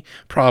movie?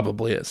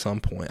 Probably at some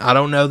point. I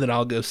don't know that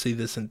I'll go see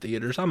this in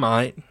theaters. I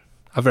might.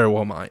 I very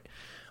well might.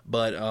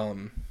 But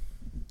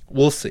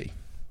we'll see.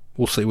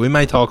 We'll see. We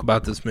may talk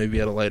about this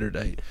movie at a later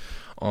date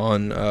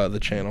on the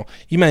channel.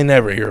 You may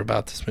never hear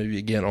about this movie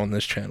again on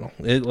this channel.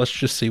 Let's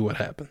just see what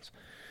happens.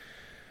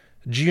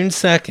 June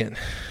 2nd,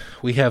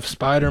 we have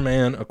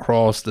Spider-Man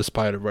Across the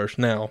Spider-Verse.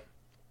 Now,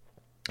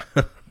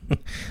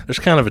 there's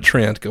kind of a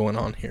trend going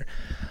on here.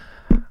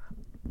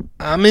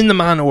 I'm in the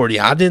minority.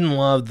 I didn't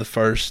love the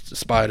first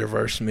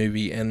Spider-Verse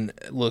movie. And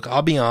look,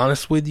 I'll be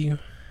honest with you.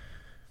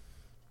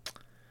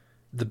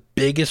 the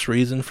biggest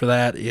reason for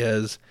that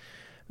is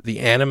the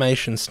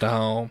animation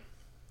style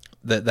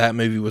that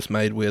movie was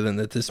made with, and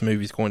that this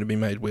movie is going to be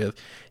made with,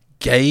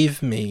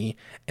 gave me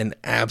an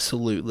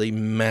absolutely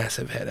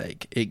massive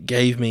headache. It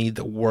gave me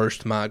the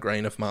worst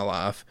migraine of my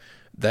life,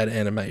 that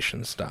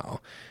animation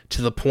style,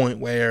 to the point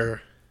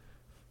where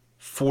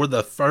for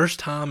the first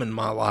time in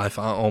my life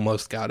I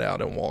almost got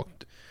out and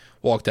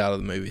walked out of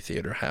the movie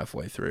theater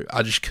halfway through.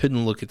 I just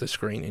couldn't look at the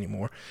screen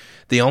anymore.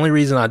 The only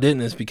reason I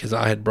didn't is because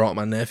I had brought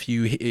my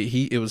nephew.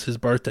 It was his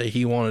birthday.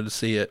 He wanted to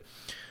see it.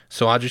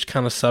 So I just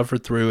kind of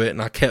suffered through it,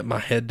 and I kept my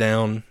head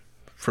down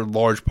for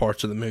large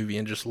parts of the movie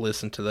and just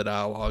listened to the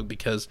dialogue,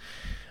 because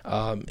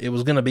it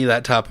was going to be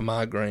that type of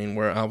migraine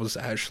where I was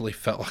actually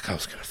felt like I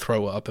was going to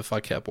throw up if I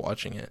kept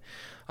watching it.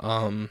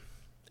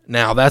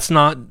 Now, that's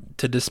not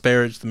to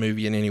disparage the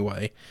movie in any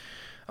way.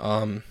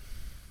 I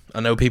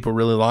know people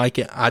really like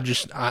it. I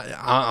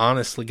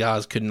honestly,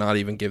 guys, could not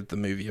even give the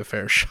movie a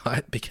fair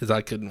shot because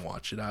I couldn't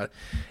watch it.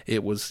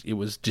 It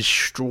was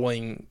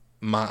destroying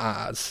my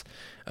eyes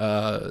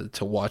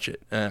to watch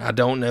it. I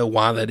don't know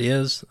why that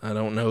is. I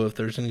don't know if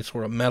there's any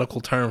sort of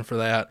medical term for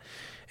that.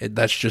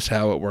 That's just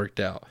how it worked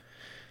out.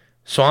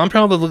 So I'm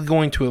probably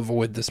going to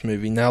avoid this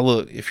movie. Now,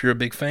 look, if you're a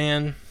big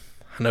fan,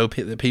 I know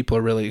that people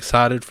are really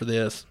excited for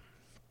this.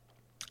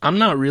 I'm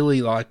not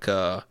really like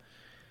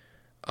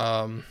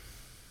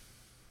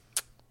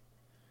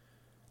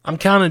I'm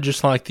kind of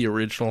just like the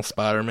original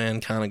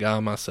Spider-Man kind of guy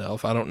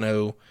myself. I don't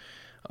know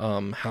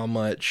how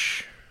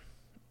much,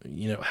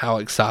 how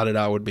excited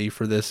I would be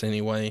for this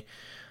anyway.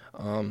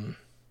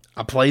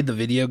 I played the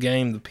video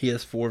game, the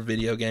PS4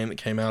 video game that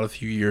came out a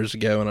few years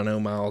ago, and I know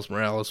Miles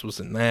Morales was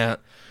in that.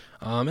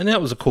 And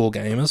that was a cool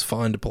game. It was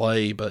fun to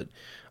play, but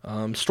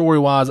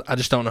story-wise, I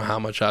just don't know how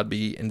much I'd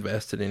be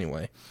invested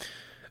anyway.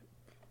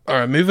 All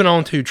right, moving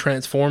on to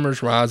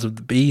Transformers Rise of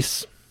the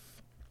Beasts.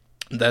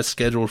 That's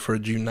scheduled for a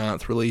June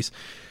 9th release.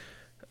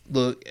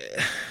 Look,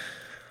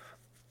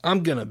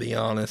 I'm going to be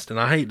honest, and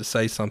I hate to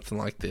say something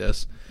like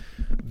this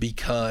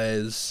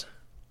because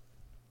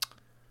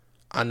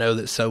I know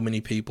that so many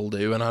people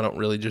do, and I don't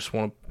really just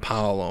want to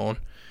pile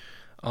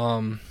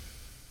on.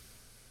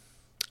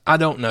 I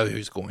don't know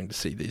who's going to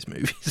see these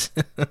movies.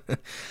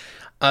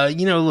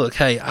 Look,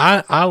 hey,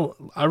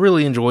 I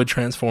really enjoyed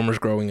Transformers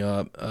growing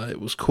up. It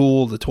was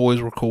cool. The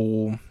toys were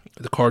cool.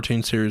 The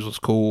cartoon series was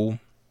cool.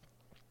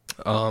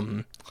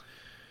 I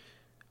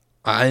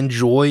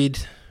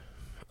enjoyed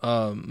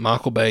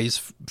Michael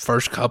Bay's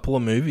first couple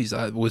of movies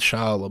with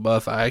Shia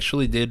LaBeouf. I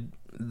actually did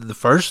the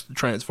first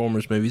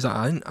Transformers movies.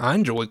 I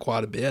enjoy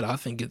quite a bit. I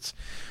think it's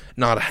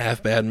not a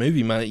half bad movie.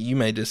 You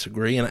may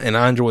disagree, and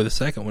I enjoy the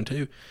second one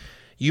too.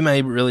 You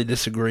may really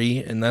disagree,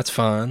 and that's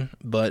fine.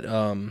 But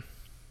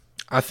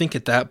I think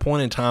at that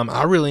point in time,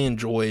 I really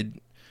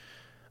enjoyed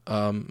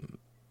Shia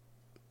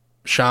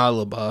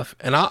LaBeouf.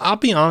 And I'll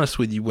be honest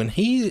with you, when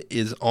he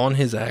is on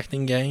his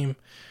acting game,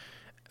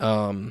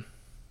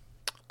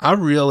 I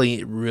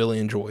really, really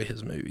enjoy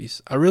his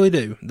movies. I really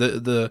do.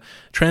 The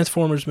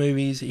Transformers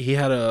movies, he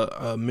had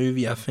a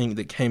movie, I think,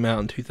 that came out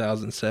in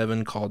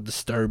 2007 called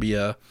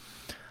Disturbia.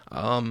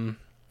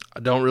 I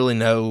don't really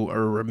know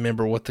or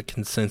remember what the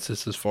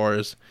consensus as far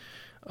as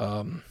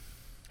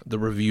the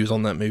reviews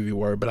on that movie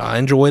were, but I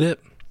enjoyed it.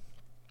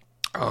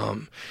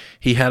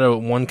 He had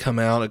one come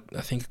out,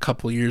 I think, a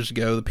couple of years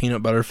ago, The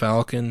Peanut Butter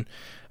Falcon.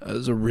 It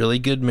was a really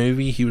good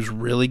movie. He was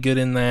really good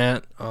in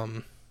that.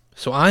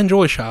 So I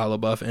enjoy Shia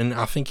LaBeouf, and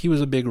I think he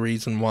was a big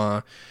reason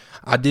why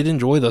I did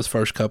enjoy those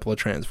first couple of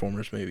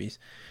Transformers movies.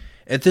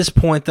 At this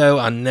point, though,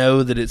 I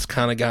know that it's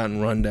kind of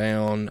gotten run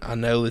down. I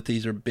know that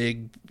these are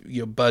big,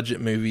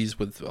 budget movies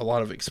with a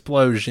lot of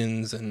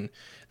explosions, and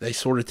they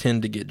sort of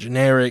tend to get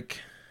generic.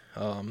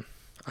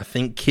 I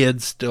think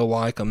kids still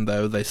like them,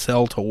 though. They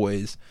sell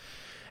toys,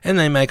 and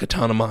they make a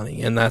ton of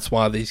money, and that's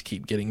why these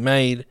keep getting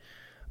made.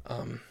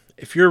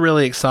 If you're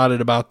really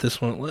excited about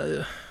this one,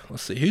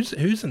 let's see,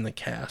 who's in the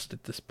cast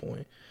at this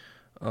point?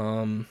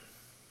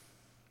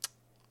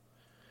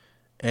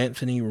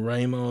 Anthony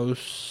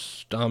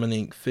Ramos,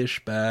 Dominique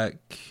Fishback,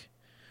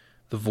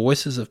 the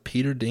voices of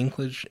Peter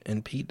Dinklage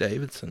and Pete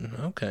Davidson.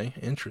 Okay,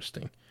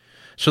 interesting.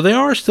 So they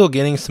are still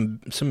getting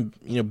some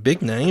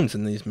big names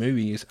in these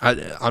movies.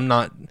 I'm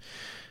not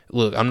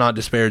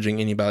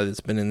disparaging anybody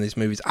that's been in these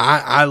movies.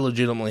 I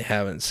legitimately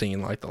haven't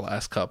seen like the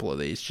last couple of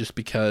these just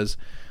because,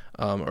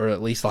 or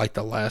at least like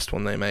the last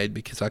one they made,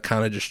 because I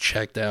kind of just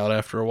checked out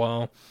after a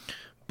while.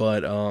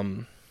 But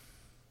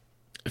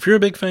if you're a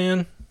big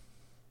fan,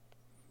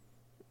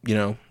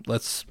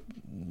 that's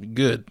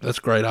good. That's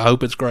great. I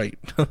hope it's great.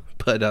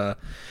 But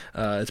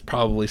it's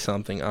probably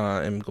something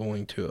I am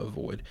going to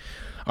avoid.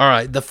 All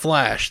right, The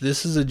Flash.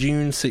 This is a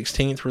June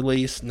 16th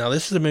release. Now,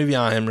 this is a movie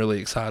I am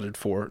really excited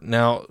for.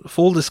 Now,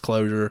 full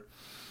disclosure,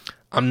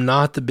 I'm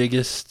not the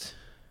biggest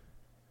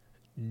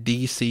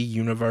DC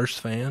Universe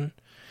fan.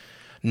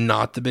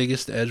 Not the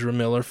biggest Ezra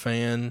Miller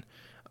fan.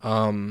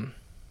 I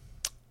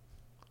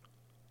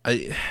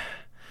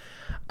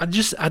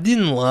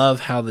didn't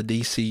love how the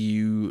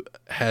DCU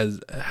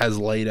has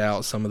laid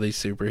out some of these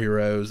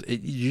superheroes.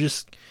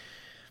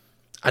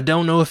 I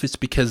don't know if it's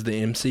because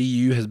the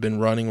MCU has been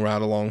running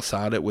right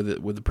alongside it with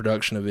the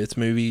production of its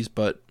movies,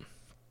 but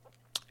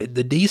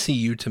the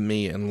DCU to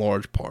me, in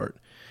large part,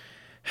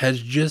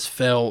 has just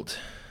felt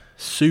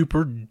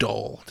super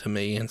dull to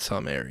me in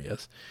some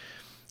areas.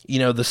 You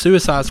know, the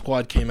Suicide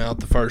Squad came out,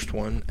 the first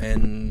one,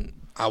 and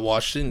I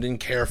watched it and didn't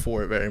care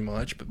for it very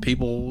much, but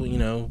people, you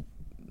know,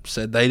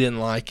 said they didn't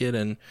like it,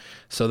 and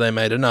so they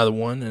made another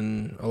one,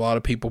 and a lot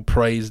of people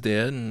praised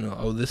it, and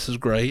oh, this is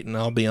great. And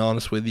I'll be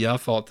honest with you, I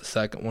thought the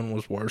second one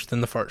was worse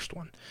than the first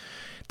one.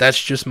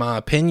 That's just my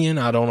opinion.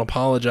 I don't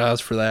apologize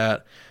for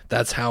that.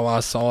 That's how I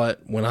saw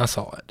it when I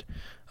saw it.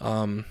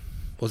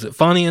 Was it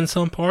funny in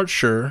some parts?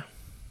 Sure.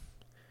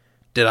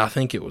 Did I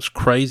think it was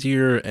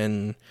crazier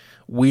and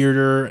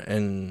weirder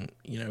and,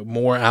 you know,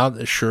 more out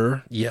there?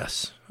 Sure.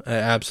 Yes,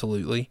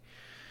 absolutely.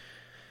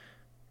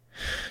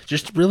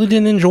 Just really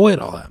didn't enjoy it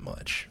all that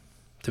much,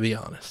 to be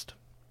honest.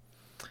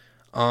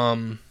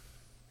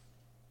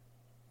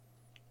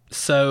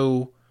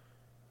 So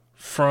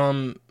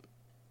from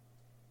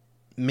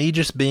me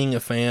just being a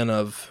fan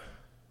of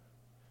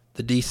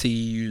the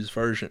DCU's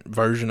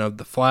version of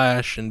The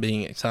Flash and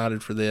being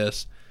excited for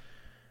this,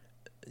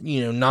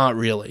 you know, not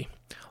really.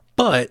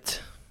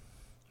 But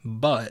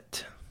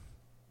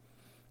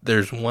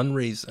there's one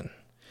reason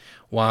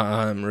why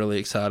I'm really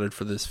excited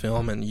for this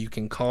film, and you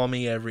can call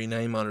me every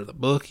name under the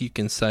book. You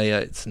can say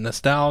it's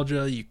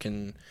nostalgia. You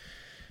can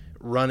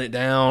run it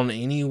down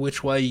any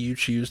which way you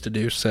choose to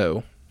do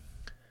so.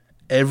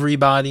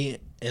 Everybody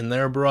and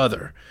their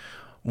brother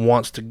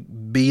wants to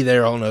be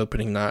there on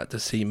opening night to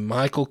see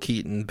Michael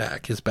Keaton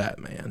back as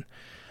Batman.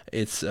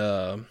 It's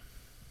the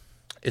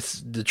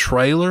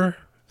trailer.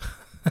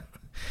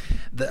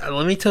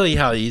 Let me tell you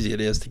how easy it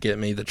is to get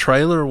me. The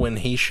trailer, when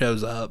he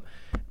shows up,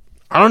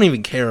 I don't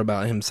even care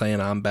about him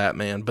saying I'm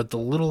Batman, but the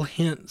little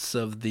hints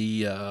of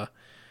the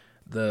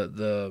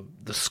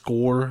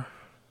score,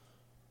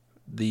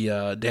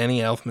 the Danny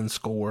Elfman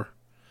score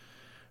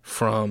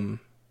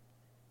from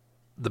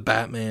the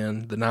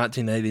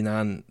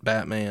 1989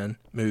 Batman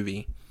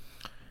movie,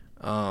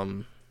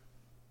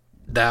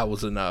 that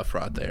was enough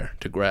right there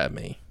to grab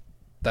me.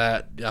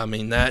 That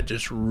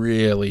just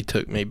really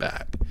took me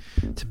back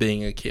to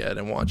being a kid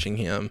and watching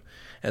him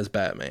as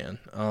Batman.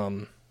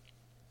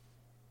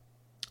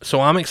 So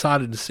I'm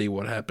excited to see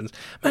what happens.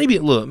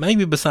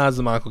 Maybe besides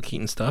the Michael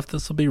Keaton stuff,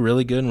 this will be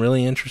really good and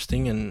really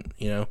interesting, and,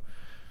 you know,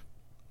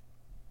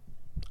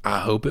 I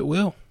hope it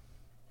will.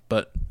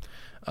 But,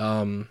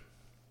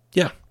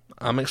 yeah,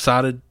 I'm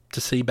excited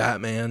to see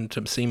Batman,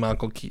 to see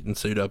Michael Keaton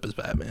suit up as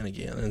Batman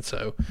again, and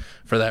so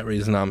for that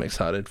reason, I'm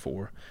excited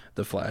for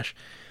The Flash.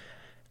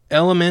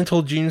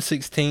 Elemental, June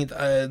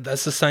 16th.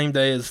 That's the same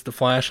day as The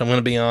Flash. I'm going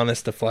to be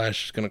honest, The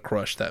Flash is going to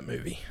crush that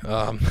movie.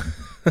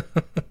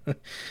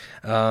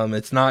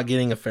 It's not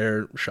getting a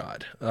fair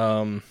shot.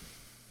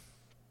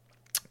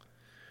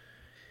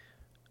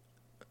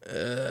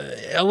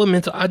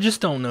 Elemental, I just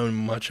don't know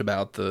much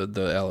about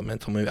the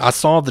Elemental movie. I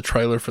saw the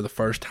trailer for the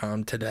first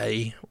time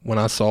today when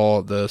I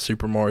saw the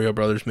Super Mario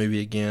Brothers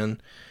movie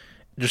again.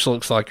 It just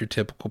looks like your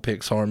typical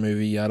Pixar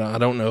movie. I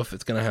don't know if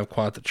it's going to have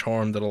quite the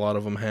charm that a lot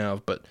of them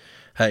have, but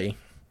hey,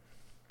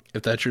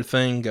 if that's your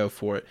thing, go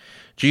for it.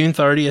 June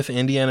 30th,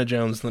 Indiana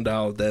Jones and the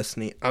Dial of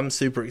Destiny. I'm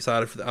super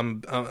excited for that.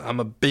 I'm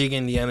a big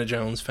Indiana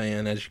Jones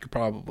fan, as you could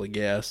probably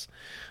guess.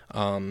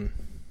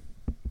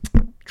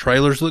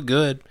 Trailers look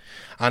good.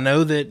 I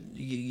know that,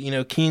 you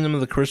know, Kingdom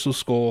of the Crystal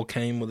Skull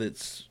came with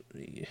its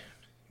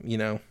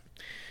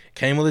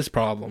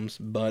problems,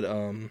 but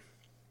I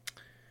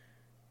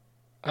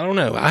don't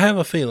know. I have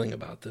a feeling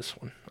about this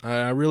one.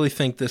 I really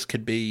think this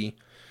could be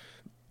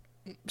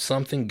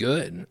something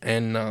good,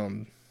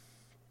 and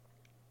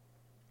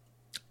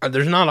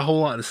there's not a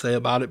whole lot to say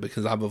about it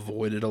because I've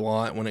avoided a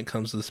lot when it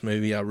comes to this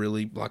movie. I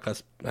really,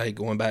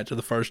 going back to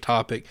the first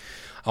topic,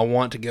 I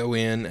want to go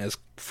in as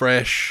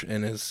fresh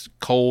and as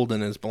cold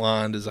and as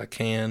blind as I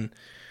can.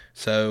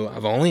 So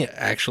I've only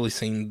actually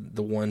seen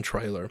the one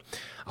trailer.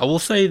 I will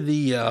say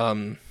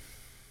the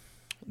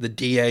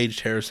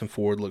de-aged Harrison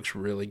Ford looks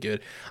really good.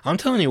 I'm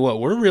telling you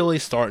what, we're really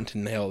starting to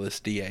nail this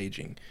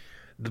de-aging.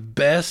 The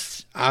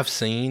best I've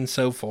seen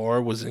so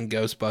far was in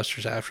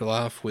Ghostbusters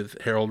Afterlife with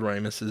Harold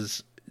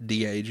Ramis's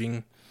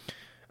de-aging.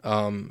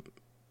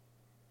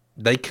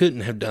 They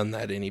couldn't have done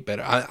that any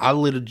better. I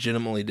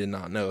legitimately did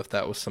not know if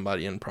that was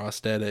somebody in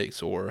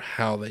prosthetics or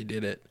how they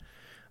did it.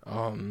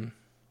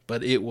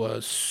 But it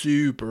was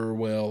super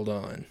well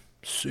done.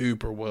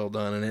 Super well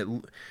done.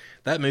 And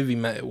that movie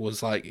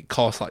it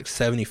cost like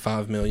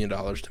 $75 million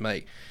to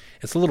make.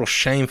 It's a little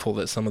shameful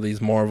that some of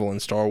these Marvel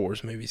and Star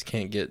Wars movies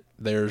can't get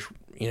theirs,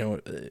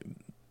 in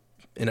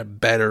a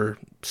better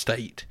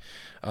state.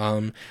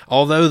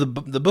 Although the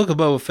Book of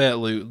Boba Fett,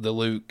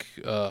 Luke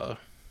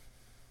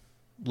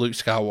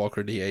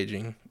Skywalker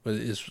de-aging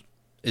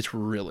it's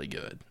really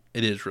good.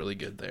 It is really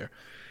good there.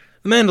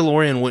 The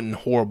Mandalorian wasn't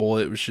horrible.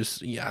 It was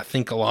just, I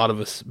think a lot of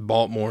us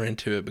bought more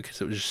into it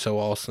because it was just so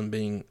awesome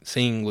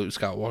seeing Luke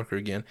Skywalker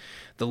again.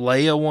 The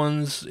Leia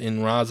ones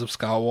in Rise of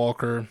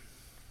Skywalker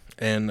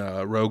and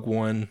Rogue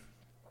One,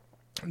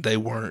 they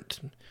weren't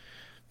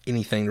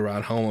anything to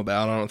write home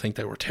about. I don't think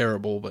they were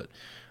terrible, but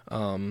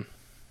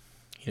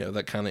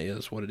that kind of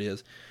is what it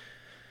is.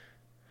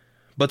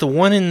 But the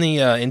one in the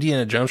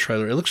Indiana Jones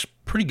trailer, it looks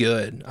pretty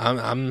good.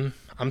 I'm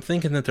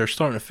thinking that they're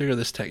starting to figure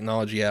this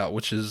technology out,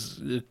 which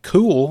is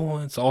cool.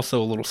 It's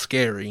also a little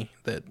scary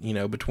that,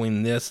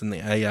 between this and the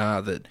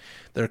AI that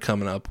they're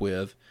coming up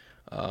with,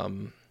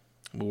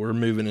 we're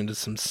moving into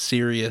some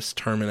serious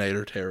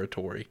Terminator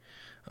territory.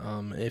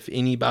 If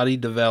anybody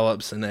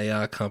develops an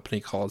AI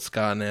company called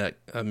Skynet,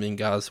 I mean,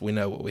 guys, we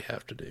know what we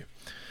have to do.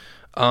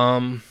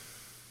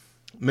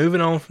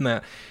 Moving on from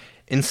that,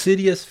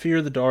 Insidious: Fear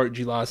of the Dark,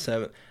 July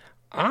 7th.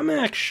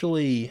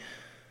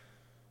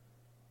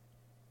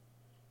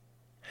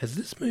 Has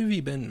this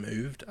movie been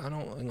moved?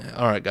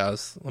 All right,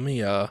 guys, let me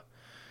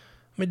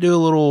do a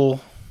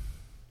little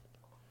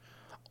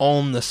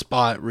on the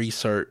spot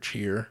research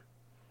here.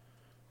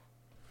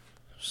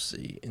 Let's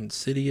see,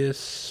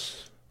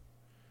 Insidious: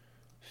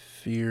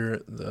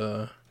 Fear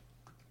the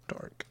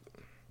Dark.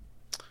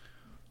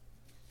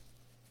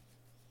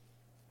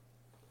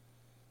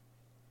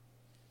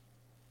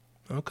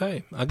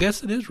 Okay, I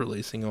guess it is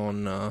releasing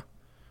on.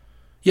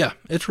 Yeah,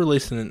 it's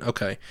releasing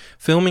okay.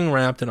 Filming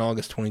wrapped in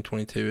August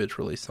 2022. It's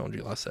released on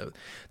July 7th.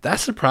 That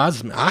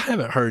surprises me. I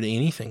haven't heard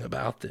anything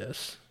about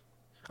this.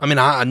 I mean,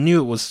 I knew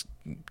it was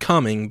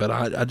coming, but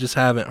I just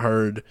haven't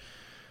heard.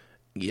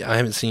 Yeah, we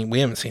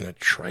haven't seen a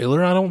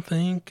trailer, I don't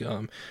think.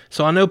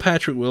 So I know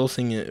Patrick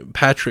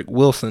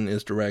Wilson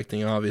is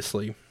directing,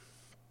 obviously.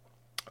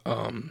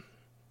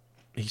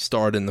 He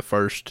starred in the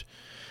first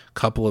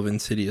couple of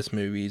Insidious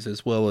movies,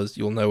 as well as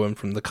you'll know him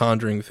from the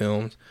Conjuring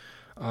films.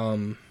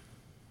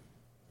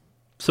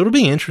 So it'll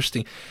be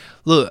interesting.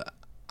 Look,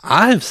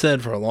 I have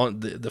said for a long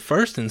the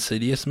first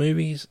Insidious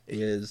movies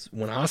is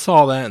when I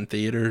saw that in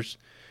theaters.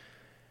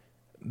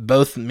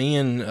 Both me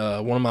and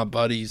one of my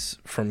buddies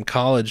from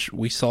college,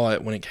 we saw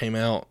it when it came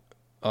out.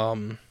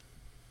 I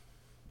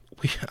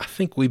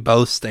think we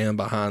both stand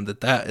behind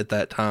that at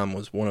that time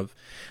was one of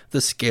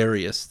the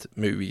scariest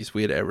movies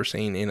we had ever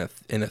seen in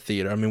a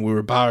theater. I mean, we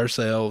were by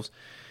ourselves.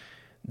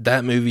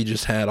 That movie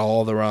just had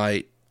all the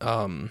right.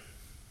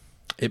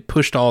 It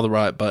pushed all the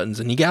right buttons,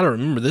 and you got to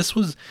remember this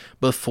was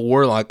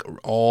before like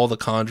all the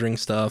Conjuring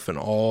stuff and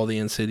all the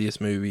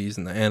Insidious movies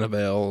and the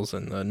Annabelles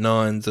and the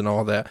Nuns and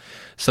all that.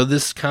 So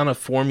this kind of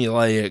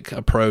formulaic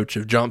approach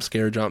of jump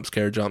scare,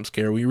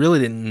 we really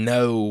didn't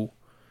know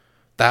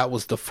that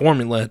was the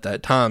formula at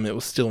that time. It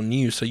was still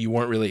new, so you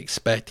weren't really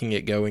expecting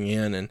it going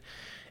in, and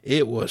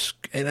it was.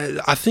 And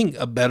I think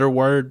a better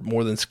word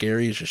more than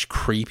scary is just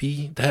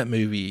creepy. That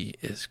movie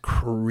is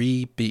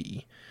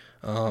creepy.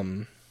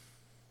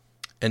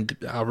 And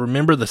I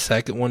remember the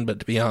second one, but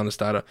to be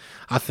honest, I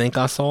think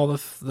I saw the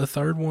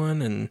third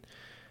one, and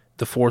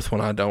the fourth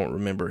one I don't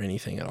remember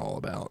anything at all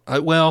about.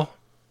 I don't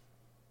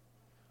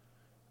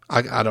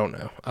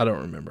know. I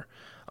don't remember.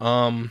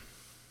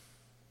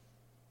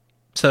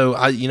 So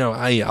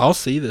I'll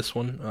see this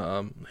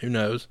one. Who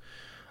knows?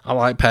 I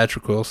like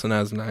Patrick Wilson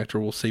as an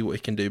actor. We'll see what he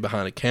can do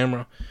behind a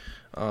camera.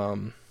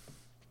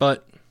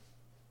 But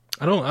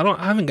I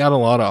haven't got a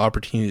lot of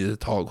opportunity to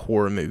talk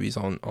horror movies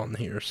on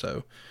here,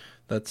 so.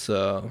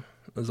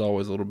 There's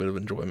always a little bit of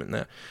enjoyment in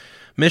that.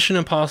 Mission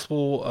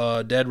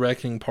Impossible Dead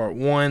Reckoning Part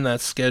 1,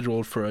 that's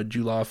scheduled for a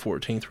July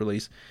 14th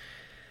release.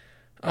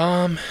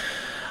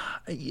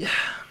 Yeah.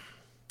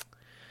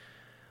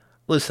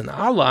 Listen,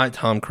 I like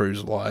Tom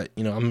Cruise a lot.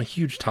 I'm a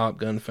huge Top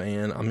Gun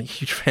fan. I'm a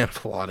huge fan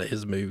of a lot of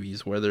his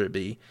movies, whether it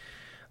be,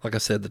 like I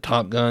said, the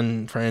Top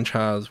Gun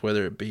franchise,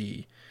 whether it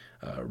be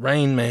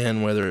Rain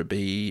Man, whether it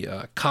be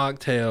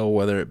Cocktail,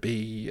 whether it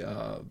be...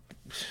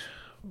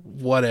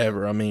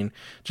 whatever. I mean,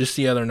 just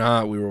the other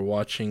night we were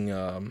watching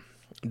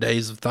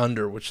Days of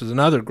Thunder, which is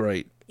another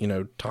great,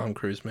 Tom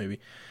Cruise movie.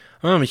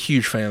 I'm a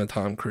huge fan of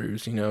Tom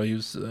Cruise. He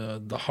was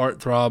the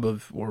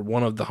heartthrob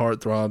one of the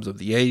heartthrobs of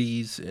the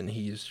 80s, and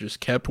he's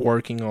just kept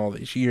working all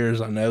these years.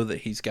 I know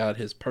that he's got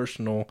his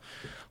personal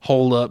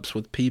hold-ups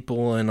with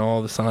people and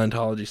all the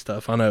Scientology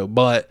stuff. I know,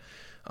 but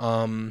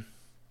I'm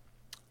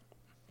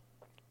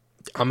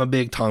a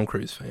big Tom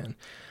Cruise fan.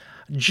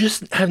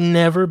 Just have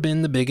never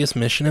been the biggest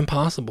Mission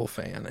Impossible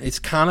fan. It's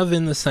kind of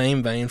in the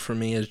same vein for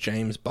me as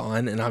James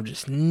Bond, and I've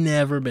just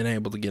never been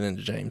able to get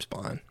into James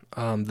Bond.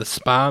 The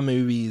spy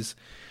movies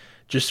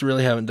just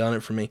really haven't done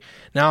it for me.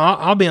 Now,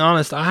 I'll be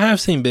honest, I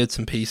have seen bits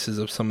and pieces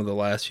of some of the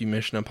last few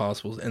Mission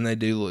Impossibles, and they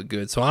do look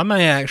good. So I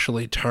may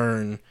actually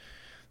turn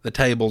the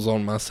tables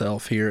on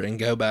myself here and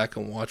go back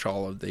and watch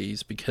all of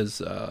these because,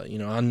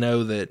 I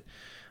know that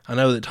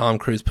Tom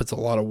Cruise puts a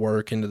lot of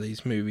work into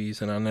these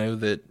movies, and I know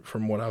that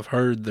from what I've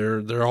heard,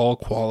 they're all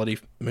quality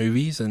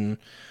movies, and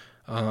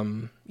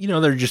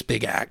they're just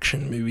big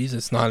action movies.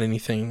 It's not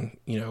anything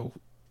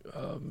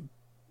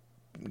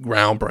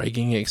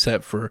groundbreaking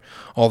except for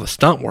all the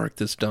stunt work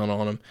that's done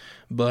on them.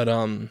 But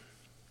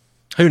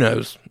who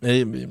knows?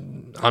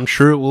 I'm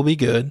sure it will be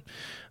good.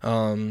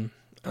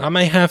 I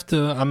may have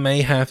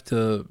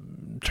to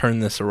turn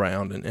this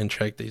around and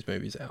check these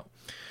movies out.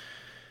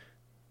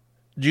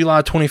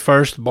 July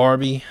 21st,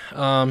 Barbie.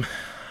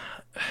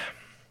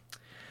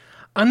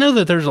 I know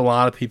that there's a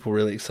lot of people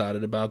really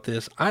excited about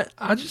this.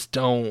 I just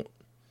don't.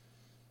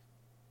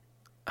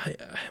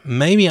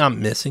 Maybe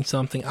I'm missing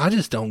something. I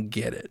just don't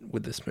get it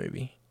with this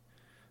movie.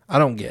 I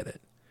don't get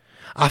it.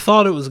 I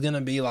thought it was going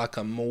to be like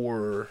a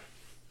more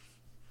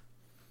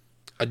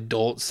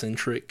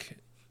adult-centric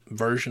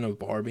version of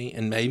Barbie,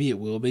 and maybe it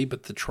will be,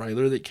 but the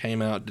trailer that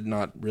came out did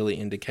not really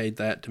indicate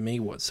that to me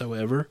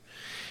whatsoever.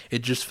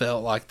 It just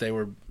felt like they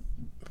were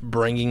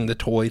bringing the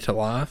toy to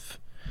life.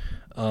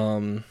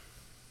 I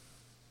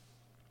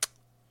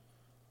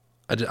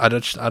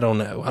don't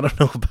know. I don't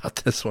know about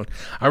this one.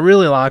 I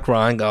really like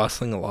Ryan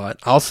Gosling a lot.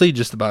 I'll see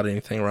just about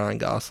anything Ryan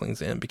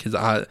Gosling's in because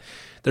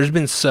there's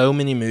been so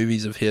many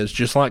movies of his,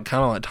 just like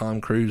kind of like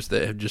Tom Cruise,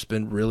 that have just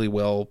been really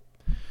well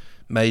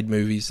made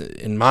movies,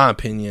 in my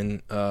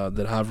opinion,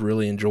 that I've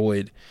really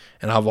enjoyed,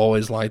 and I've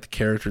always liked the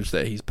characters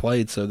that he's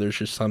played. So there's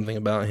just something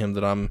about him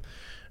that I'm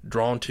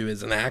drawn to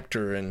as an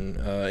actor,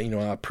 and I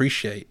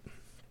appreciate.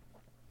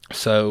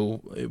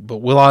 So, but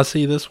will I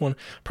see this one?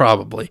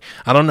 Probably.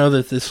 I don't know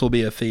that this will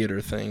be a theater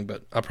thing,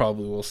 but I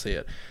probably will see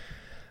it.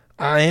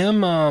 I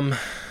am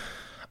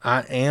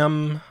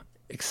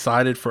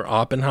excited for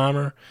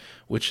Oppenheimer,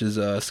 which is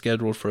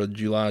scheduled for a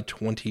July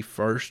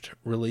 21st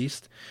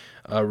release.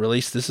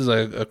 This is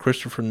a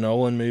Christopher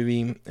Nolan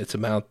movie. It's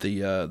about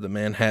the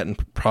Manhattan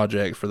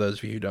Project. For those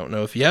of you who don't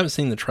know, if you haven't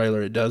seen the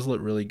trailer, it does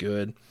look really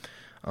good.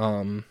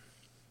 I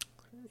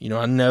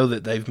know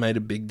that they've made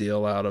a big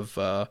deal out of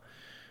the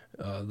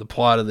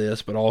plot of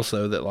this, but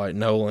also that like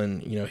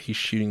Nolan, he's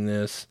shooting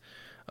this,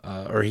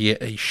 or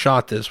he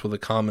shot this with a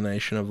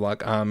combination of like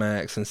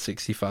IMAX and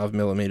 65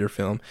 millimeter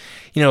film.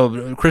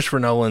 Christopher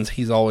Nolan's,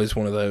 he's always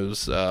one of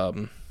those.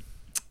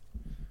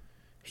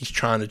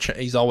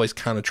 He's always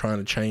kind of trying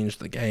to change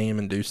the game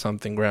and do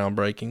something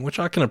groundbreaking, which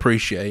I can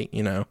appreciate.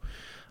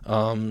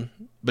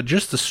 But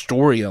just the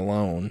story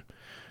alone,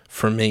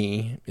 for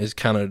me, is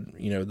kind of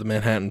the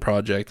Manhattan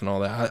Project and all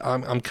that.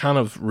 I'm kind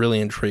of really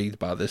intrigued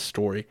by this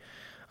story.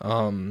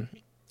 I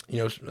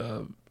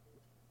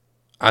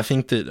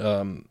think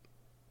that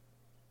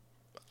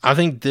I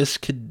think this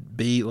could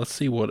be. Let's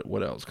see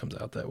what else comes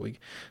out that week.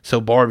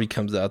 So Barbie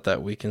comes out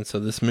that weekend. So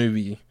this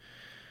movie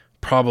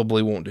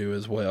probably won't do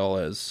as well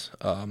as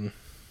I'm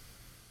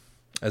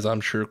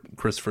sure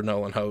Christopher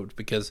Nolan hoped,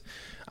 because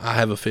I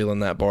have a feeling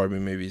that Barbie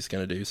movie is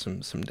going to do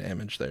some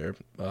damage there.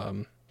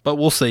 But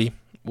we'll see.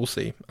 We'll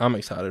see. I'm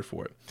excited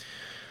for it.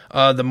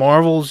 The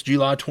Marvels,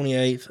 July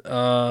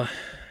 28th.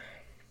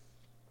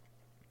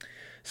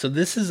 So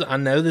I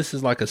know this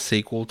is like a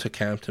sequel to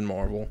Captain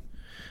Marvel,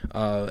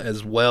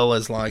 as well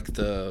as like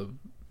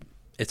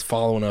it's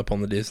following up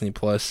on the Disney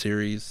Plus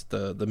series,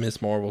 the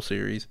Miss Marvel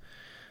series.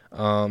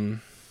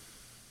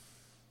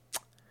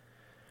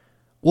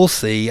 We'll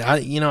see.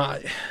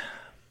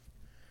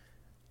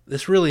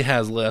 This really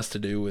has less to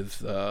do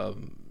with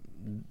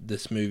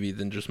this movie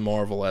than just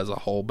Marvel as a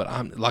whole.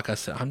 But like I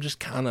said,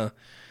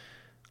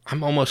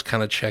 I'm almost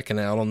kind of checking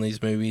out on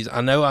these movies.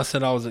 I know I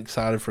said I was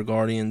excited for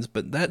Guardians,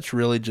 but that's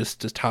really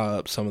just to tie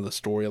up some of the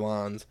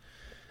storylines.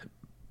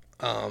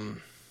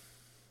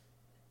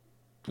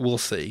 We'll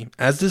see.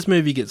 As this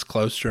movie gets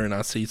closer and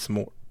I see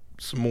some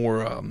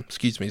more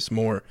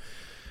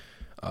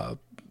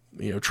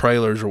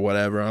trailers or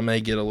whatever, I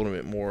may get a little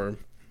bit more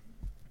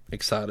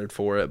excited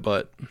for it,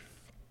 but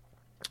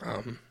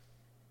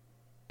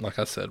like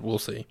I said, we'll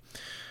see.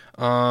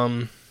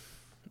 The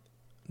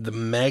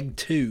Meg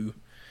 2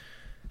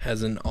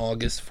 has an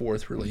August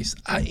 4th release.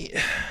 I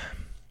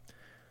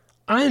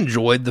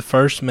enjoyed the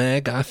first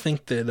Meg. I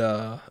think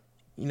that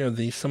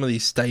some of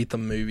these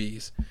Statham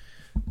movies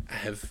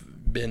have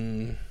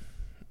been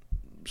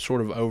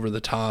sort of over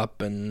the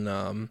top,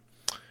 and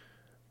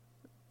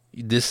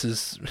this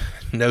is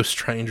no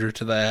stranger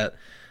to that.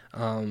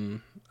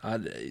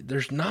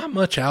 There's not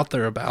much out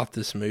there about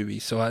this movie,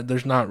 so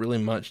there's not really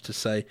much to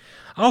say.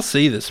 I'll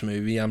see this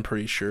movie, I'm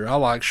pretty sure. I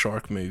like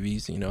shark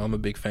movies. I'm a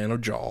big fan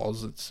of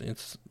Jaws.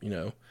 It's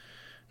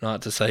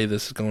not to say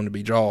this is going to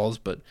be Jaws,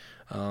 but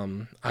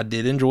I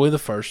did enjoy the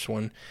first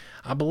one.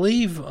 I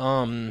believe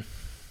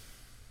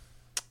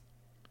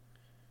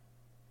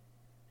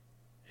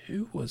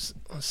who was,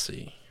 let's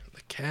see,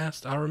 the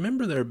cast. I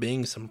remember there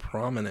being some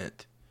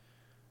prominent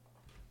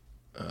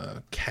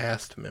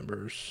cast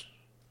members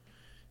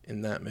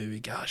in that movie.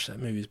 Gosh, that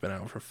movie's been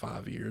out for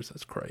 5 years.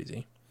 That's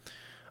crazy.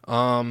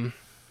 Rainn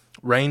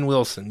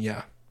Wilson,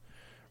 yeah.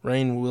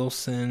 Rainn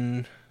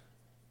Wilson,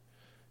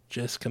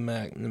 Jessica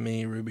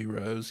McNamee, Ruby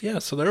Rose. Yeah,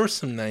 so there were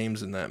some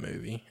names in that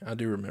movie. I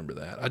do remember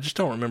that. I just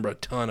don't remember a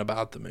ton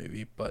about the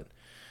movie, but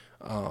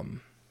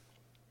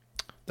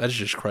that's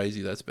just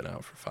crazy. That's been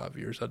out for 5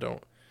 years. I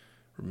don't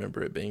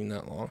remember it being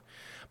that long.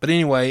 But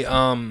anyway,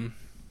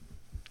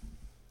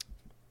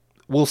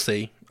 we'll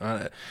see.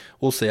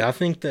 We'll see. I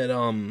think that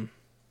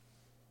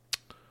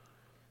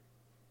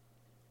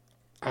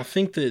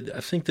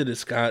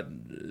it's got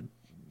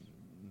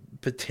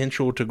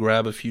potential to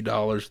grab a few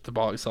dollars at the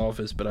box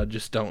office, but I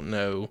just don't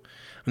know.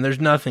 I mean, there's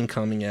nothing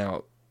coming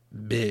out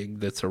big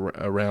that's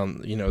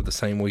around the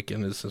same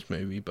weekend as this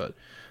movie, but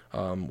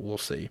we'll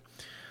see.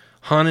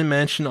 Haunted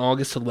Mansion,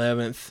 August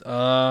 11th.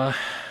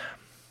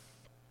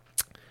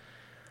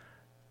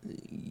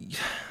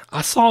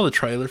 I saw the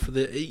trailer for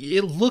this.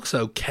 It looks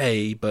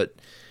okay, but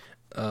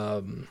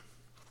some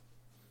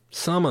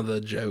of the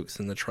jokes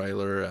in the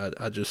trailer,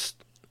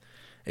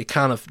 it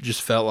kind of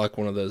just felt like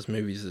one of those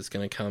movies that's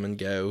going to come and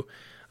go.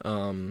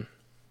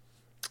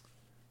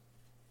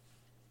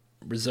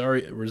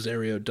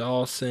 Rosario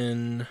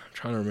Dawson. I'm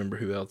trying to remember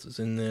who else is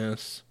in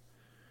this.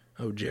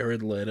 Oh,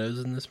 Jared Leto's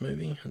in this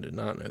movie. I did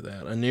not know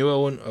that. I knew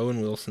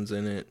Owen Wilson's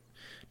in it.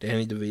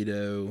 Danny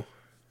DeVito,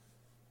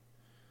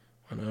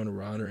 Winona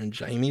Ryder, and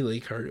Jamie Lee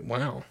Curtis.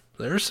 Wow,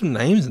 there are some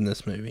names in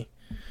this movie.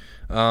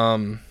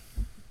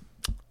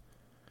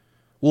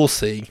 We'll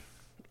see.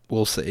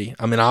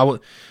 I mean,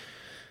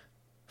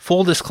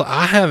 full disclosure,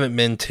 I haven't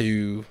been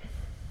to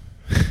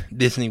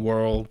Disney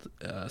World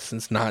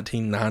since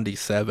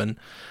 1997.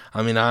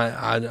 I mean,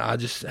 I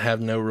just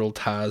have no real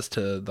ties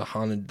to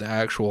the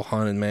actual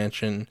Haunted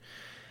Mansion.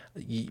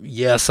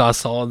 Yes, I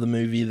saw the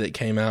movie that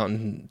came out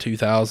in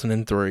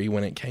 2003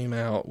 when it came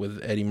out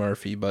with Eddie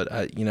Murphy, but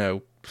I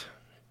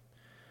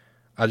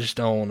just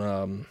don't.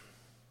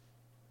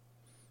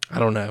 I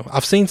don't know.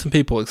 I've seen some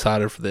people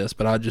excited for this,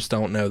 but I just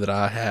don't know that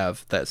I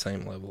have that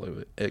same level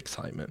of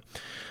excitement.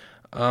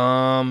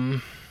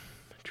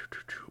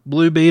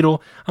 Blue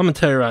Beetle, I'm going to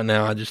tell you right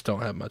now, I just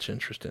don't have much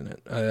interest in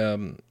it.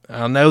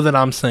 I know that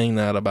I'm saying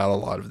that about a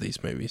lot of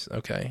these movies,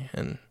 okay?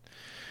 And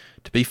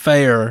to be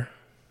fair,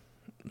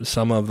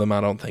 some of them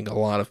I don't think a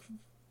lot of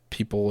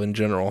people in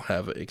general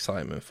have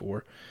excitement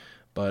for.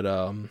 But,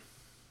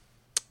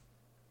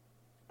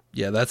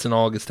 yeah, that's an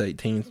August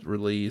 18th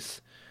release.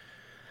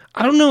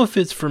 I don't know if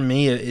it's for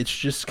me. It's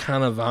just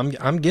kind of,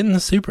 I'm getting the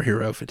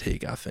superhero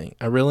fatigue, I think.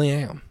 I really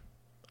am.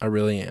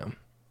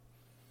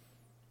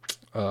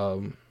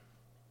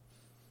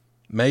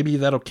 Maybe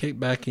that'll kick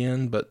back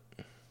in, but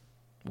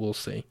we'll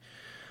see.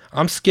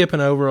 I'm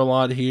skipping over a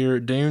lot here.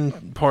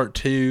 Dune Part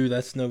 2,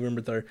 that's November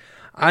 3rd.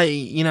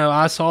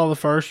 I saw the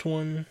first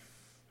one.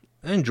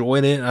 I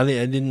enjoyed it. I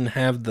didn't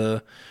have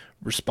the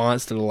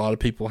response that a lot of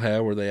people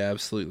have where they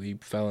absolutely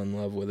fell in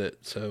love with it.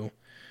 So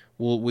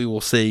we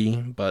will see,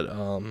 but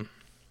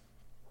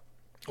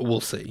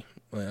we'll see.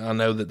 I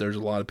know that there's a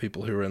lot of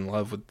people who are in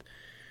love with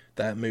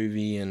that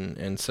movie,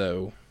 and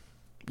so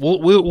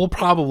We'll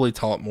probably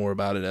talk more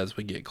about it as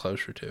we get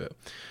closer to it.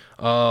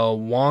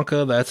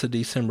 Wonka, that's a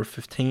December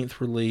 15th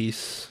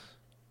release.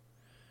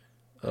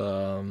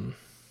 Okay,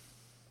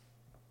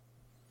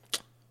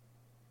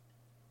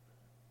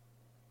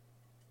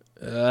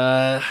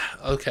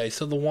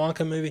 so the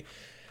Wonka movie.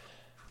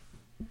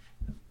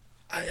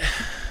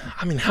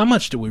 I mean, how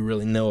much do we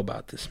really know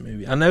about this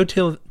movie? I know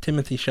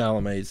Timothy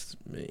Chalamet's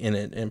in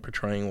it and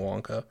portraying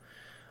Wonka.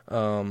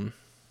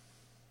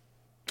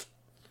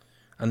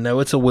 I know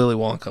it's a Willy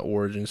Wonka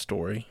origin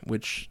story,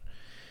 which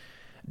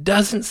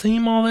doesn't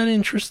seem all that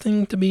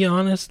interesting, to be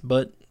honest,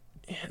 but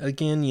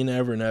again, you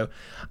never know.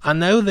 I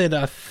know that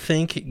I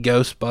think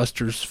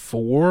Ghostbusters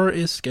 4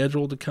 is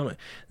scheduled to come out.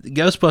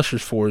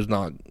 Ghostbusters 4 is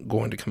not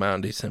going to come out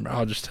in December.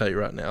 I'll just tell you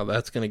right now,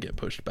 that's going to get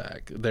pushed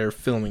back. They're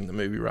filming the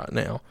movie right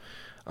now.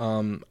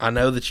 I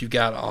know that you've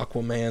got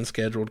Aquaman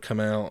scheduled to come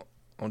out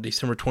on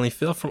December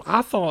 25th.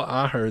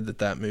 I heard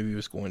that movie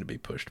was going to be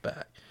pushed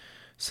back.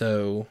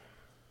 So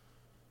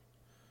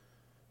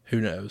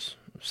who knows?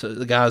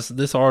 So, guys,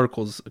 this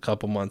article's a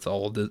couple months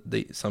old.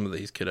 Some of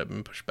these could have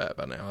been pushed back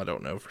by now. I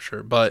don't know for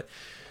sure. But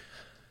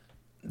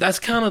that's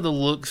kind of the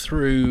look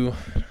through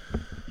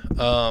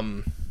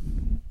the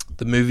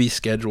movies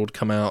scheduled to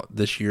come out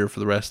this year for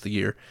the rest of the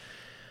year.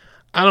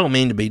 I don't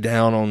mean to be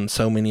down on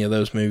so many of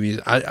those movies.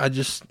 I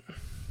just,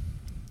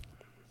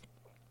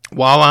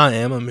 while I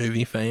am a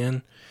movie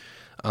fan,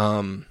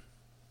 some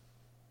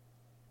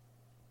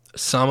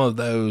of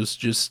those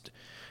just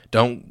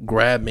don't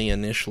grab me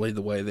initially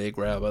the way they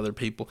grab other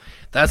people.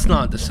 That's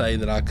not to say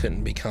that I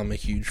couldn't become a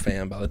huge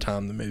fan by the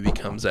time the movie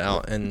comes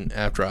out and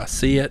after I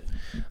see it.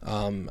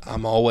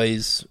 I'm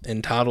always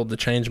entitled to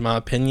change my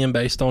opinion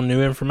based on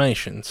new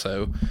information.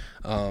 So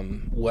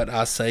what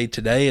I say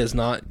today is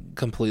not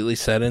completely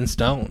set in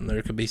stone.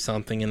 There could be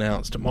something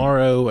announced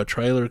tomorrow, a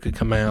trailer could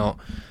come out,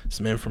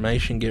 some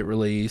information get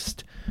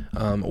released,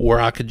 or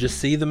I could just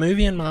see the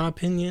movie and my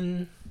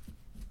opinion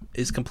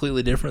is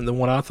completely different than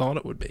what I thought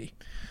it would be.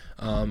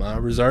 I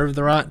reserve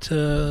the right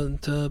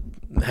to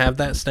have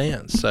that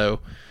stance. So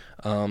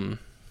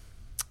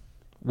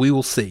we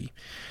will see.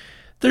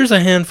 There's a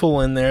handful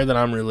in there that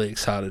I'm really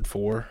excited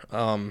for.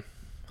 I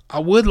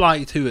would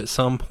like to at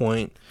some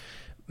point,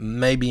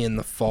 maybe in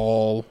the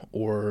fall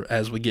or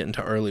as we get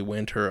into early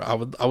winter, I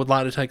would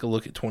like to take a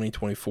look at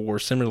 2024.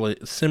 Similarly,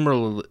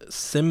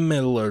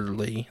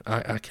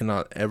 I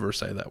cannot ever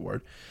say that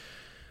word,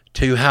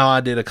 to how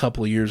I did a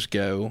couple of years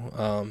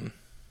ago.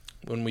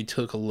 When we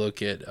took a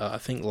look at, I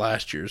think,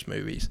 last year's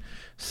movies.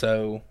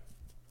 So,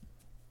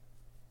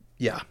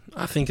 yeah,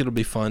 I think it'll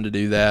be fun to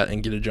do that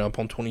and get a jump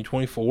on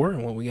 2024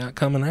 and what we got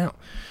coming out.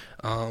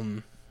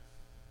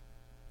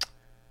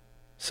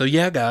 So,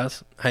 yeah,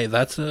 guys. Hey,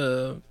 that's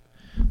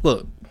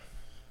look,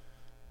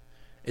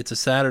 It's a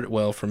Saturday.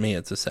 Well, for me,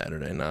 it's a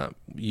Saturday night.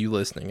 You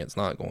listening, it's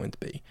not going to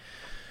be.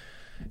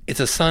 It's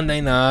a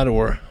Sunday night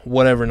or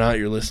whatever night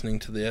you're listening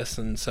to this.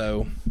 And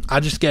so I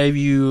just gave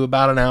you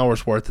about an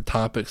hour's worth of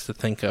topics to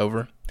think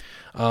over.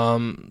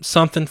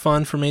 Something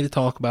fun for me to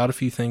talk about, a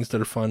few things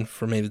that are fun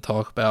for me to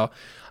talk about.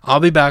 I'll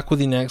be back with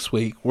you next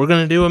week. We're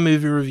going to do a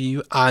movie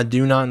review. I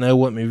do not know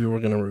what movie we're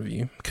going to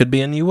review. Could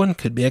be a new one,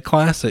 could be a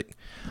classic.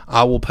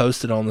 I will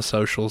post it on the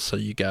socials so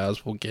you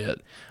guys will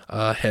get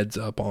a heads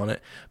up on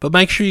it. But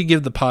make sure you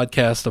give the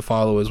podcast a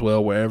follow as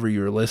well wherever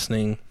you're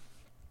listening.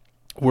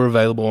 We're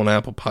available on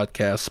Apple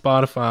Podcasts,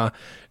 Spotify,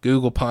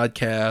 Google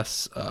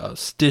Podcasts,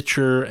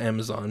 Stitcher,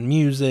 Amazon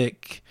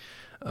Music.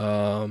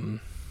 I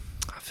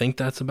think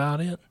that's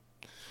about it,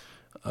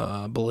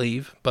 I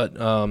believe. But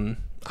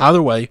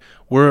either way,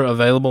 we're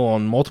available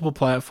on multiple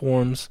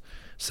platforms.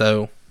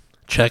 So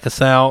check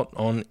us out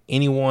on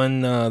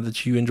anyone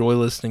that you enjoy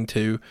listening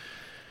to.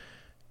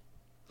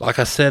 Like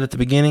I said at the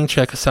beginning,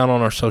 check us out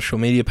on our social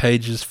media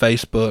pages,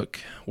 Facebook.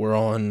 We're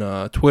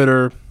on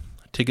Twitter,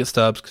 Ticket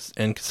Stubs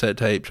and Cassette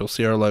Tapes. You'll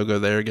see our logo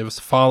there. Give us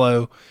a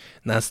follow,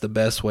 and that's the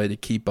best way to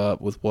keep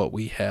up with what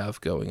we have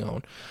going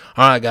on.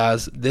 All right,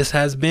 guys, this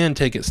has been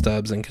Ticket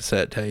Stubs and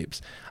Cassette Tapes.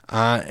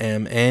 I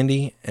am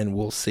Andy, and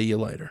we'll see you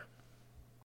later.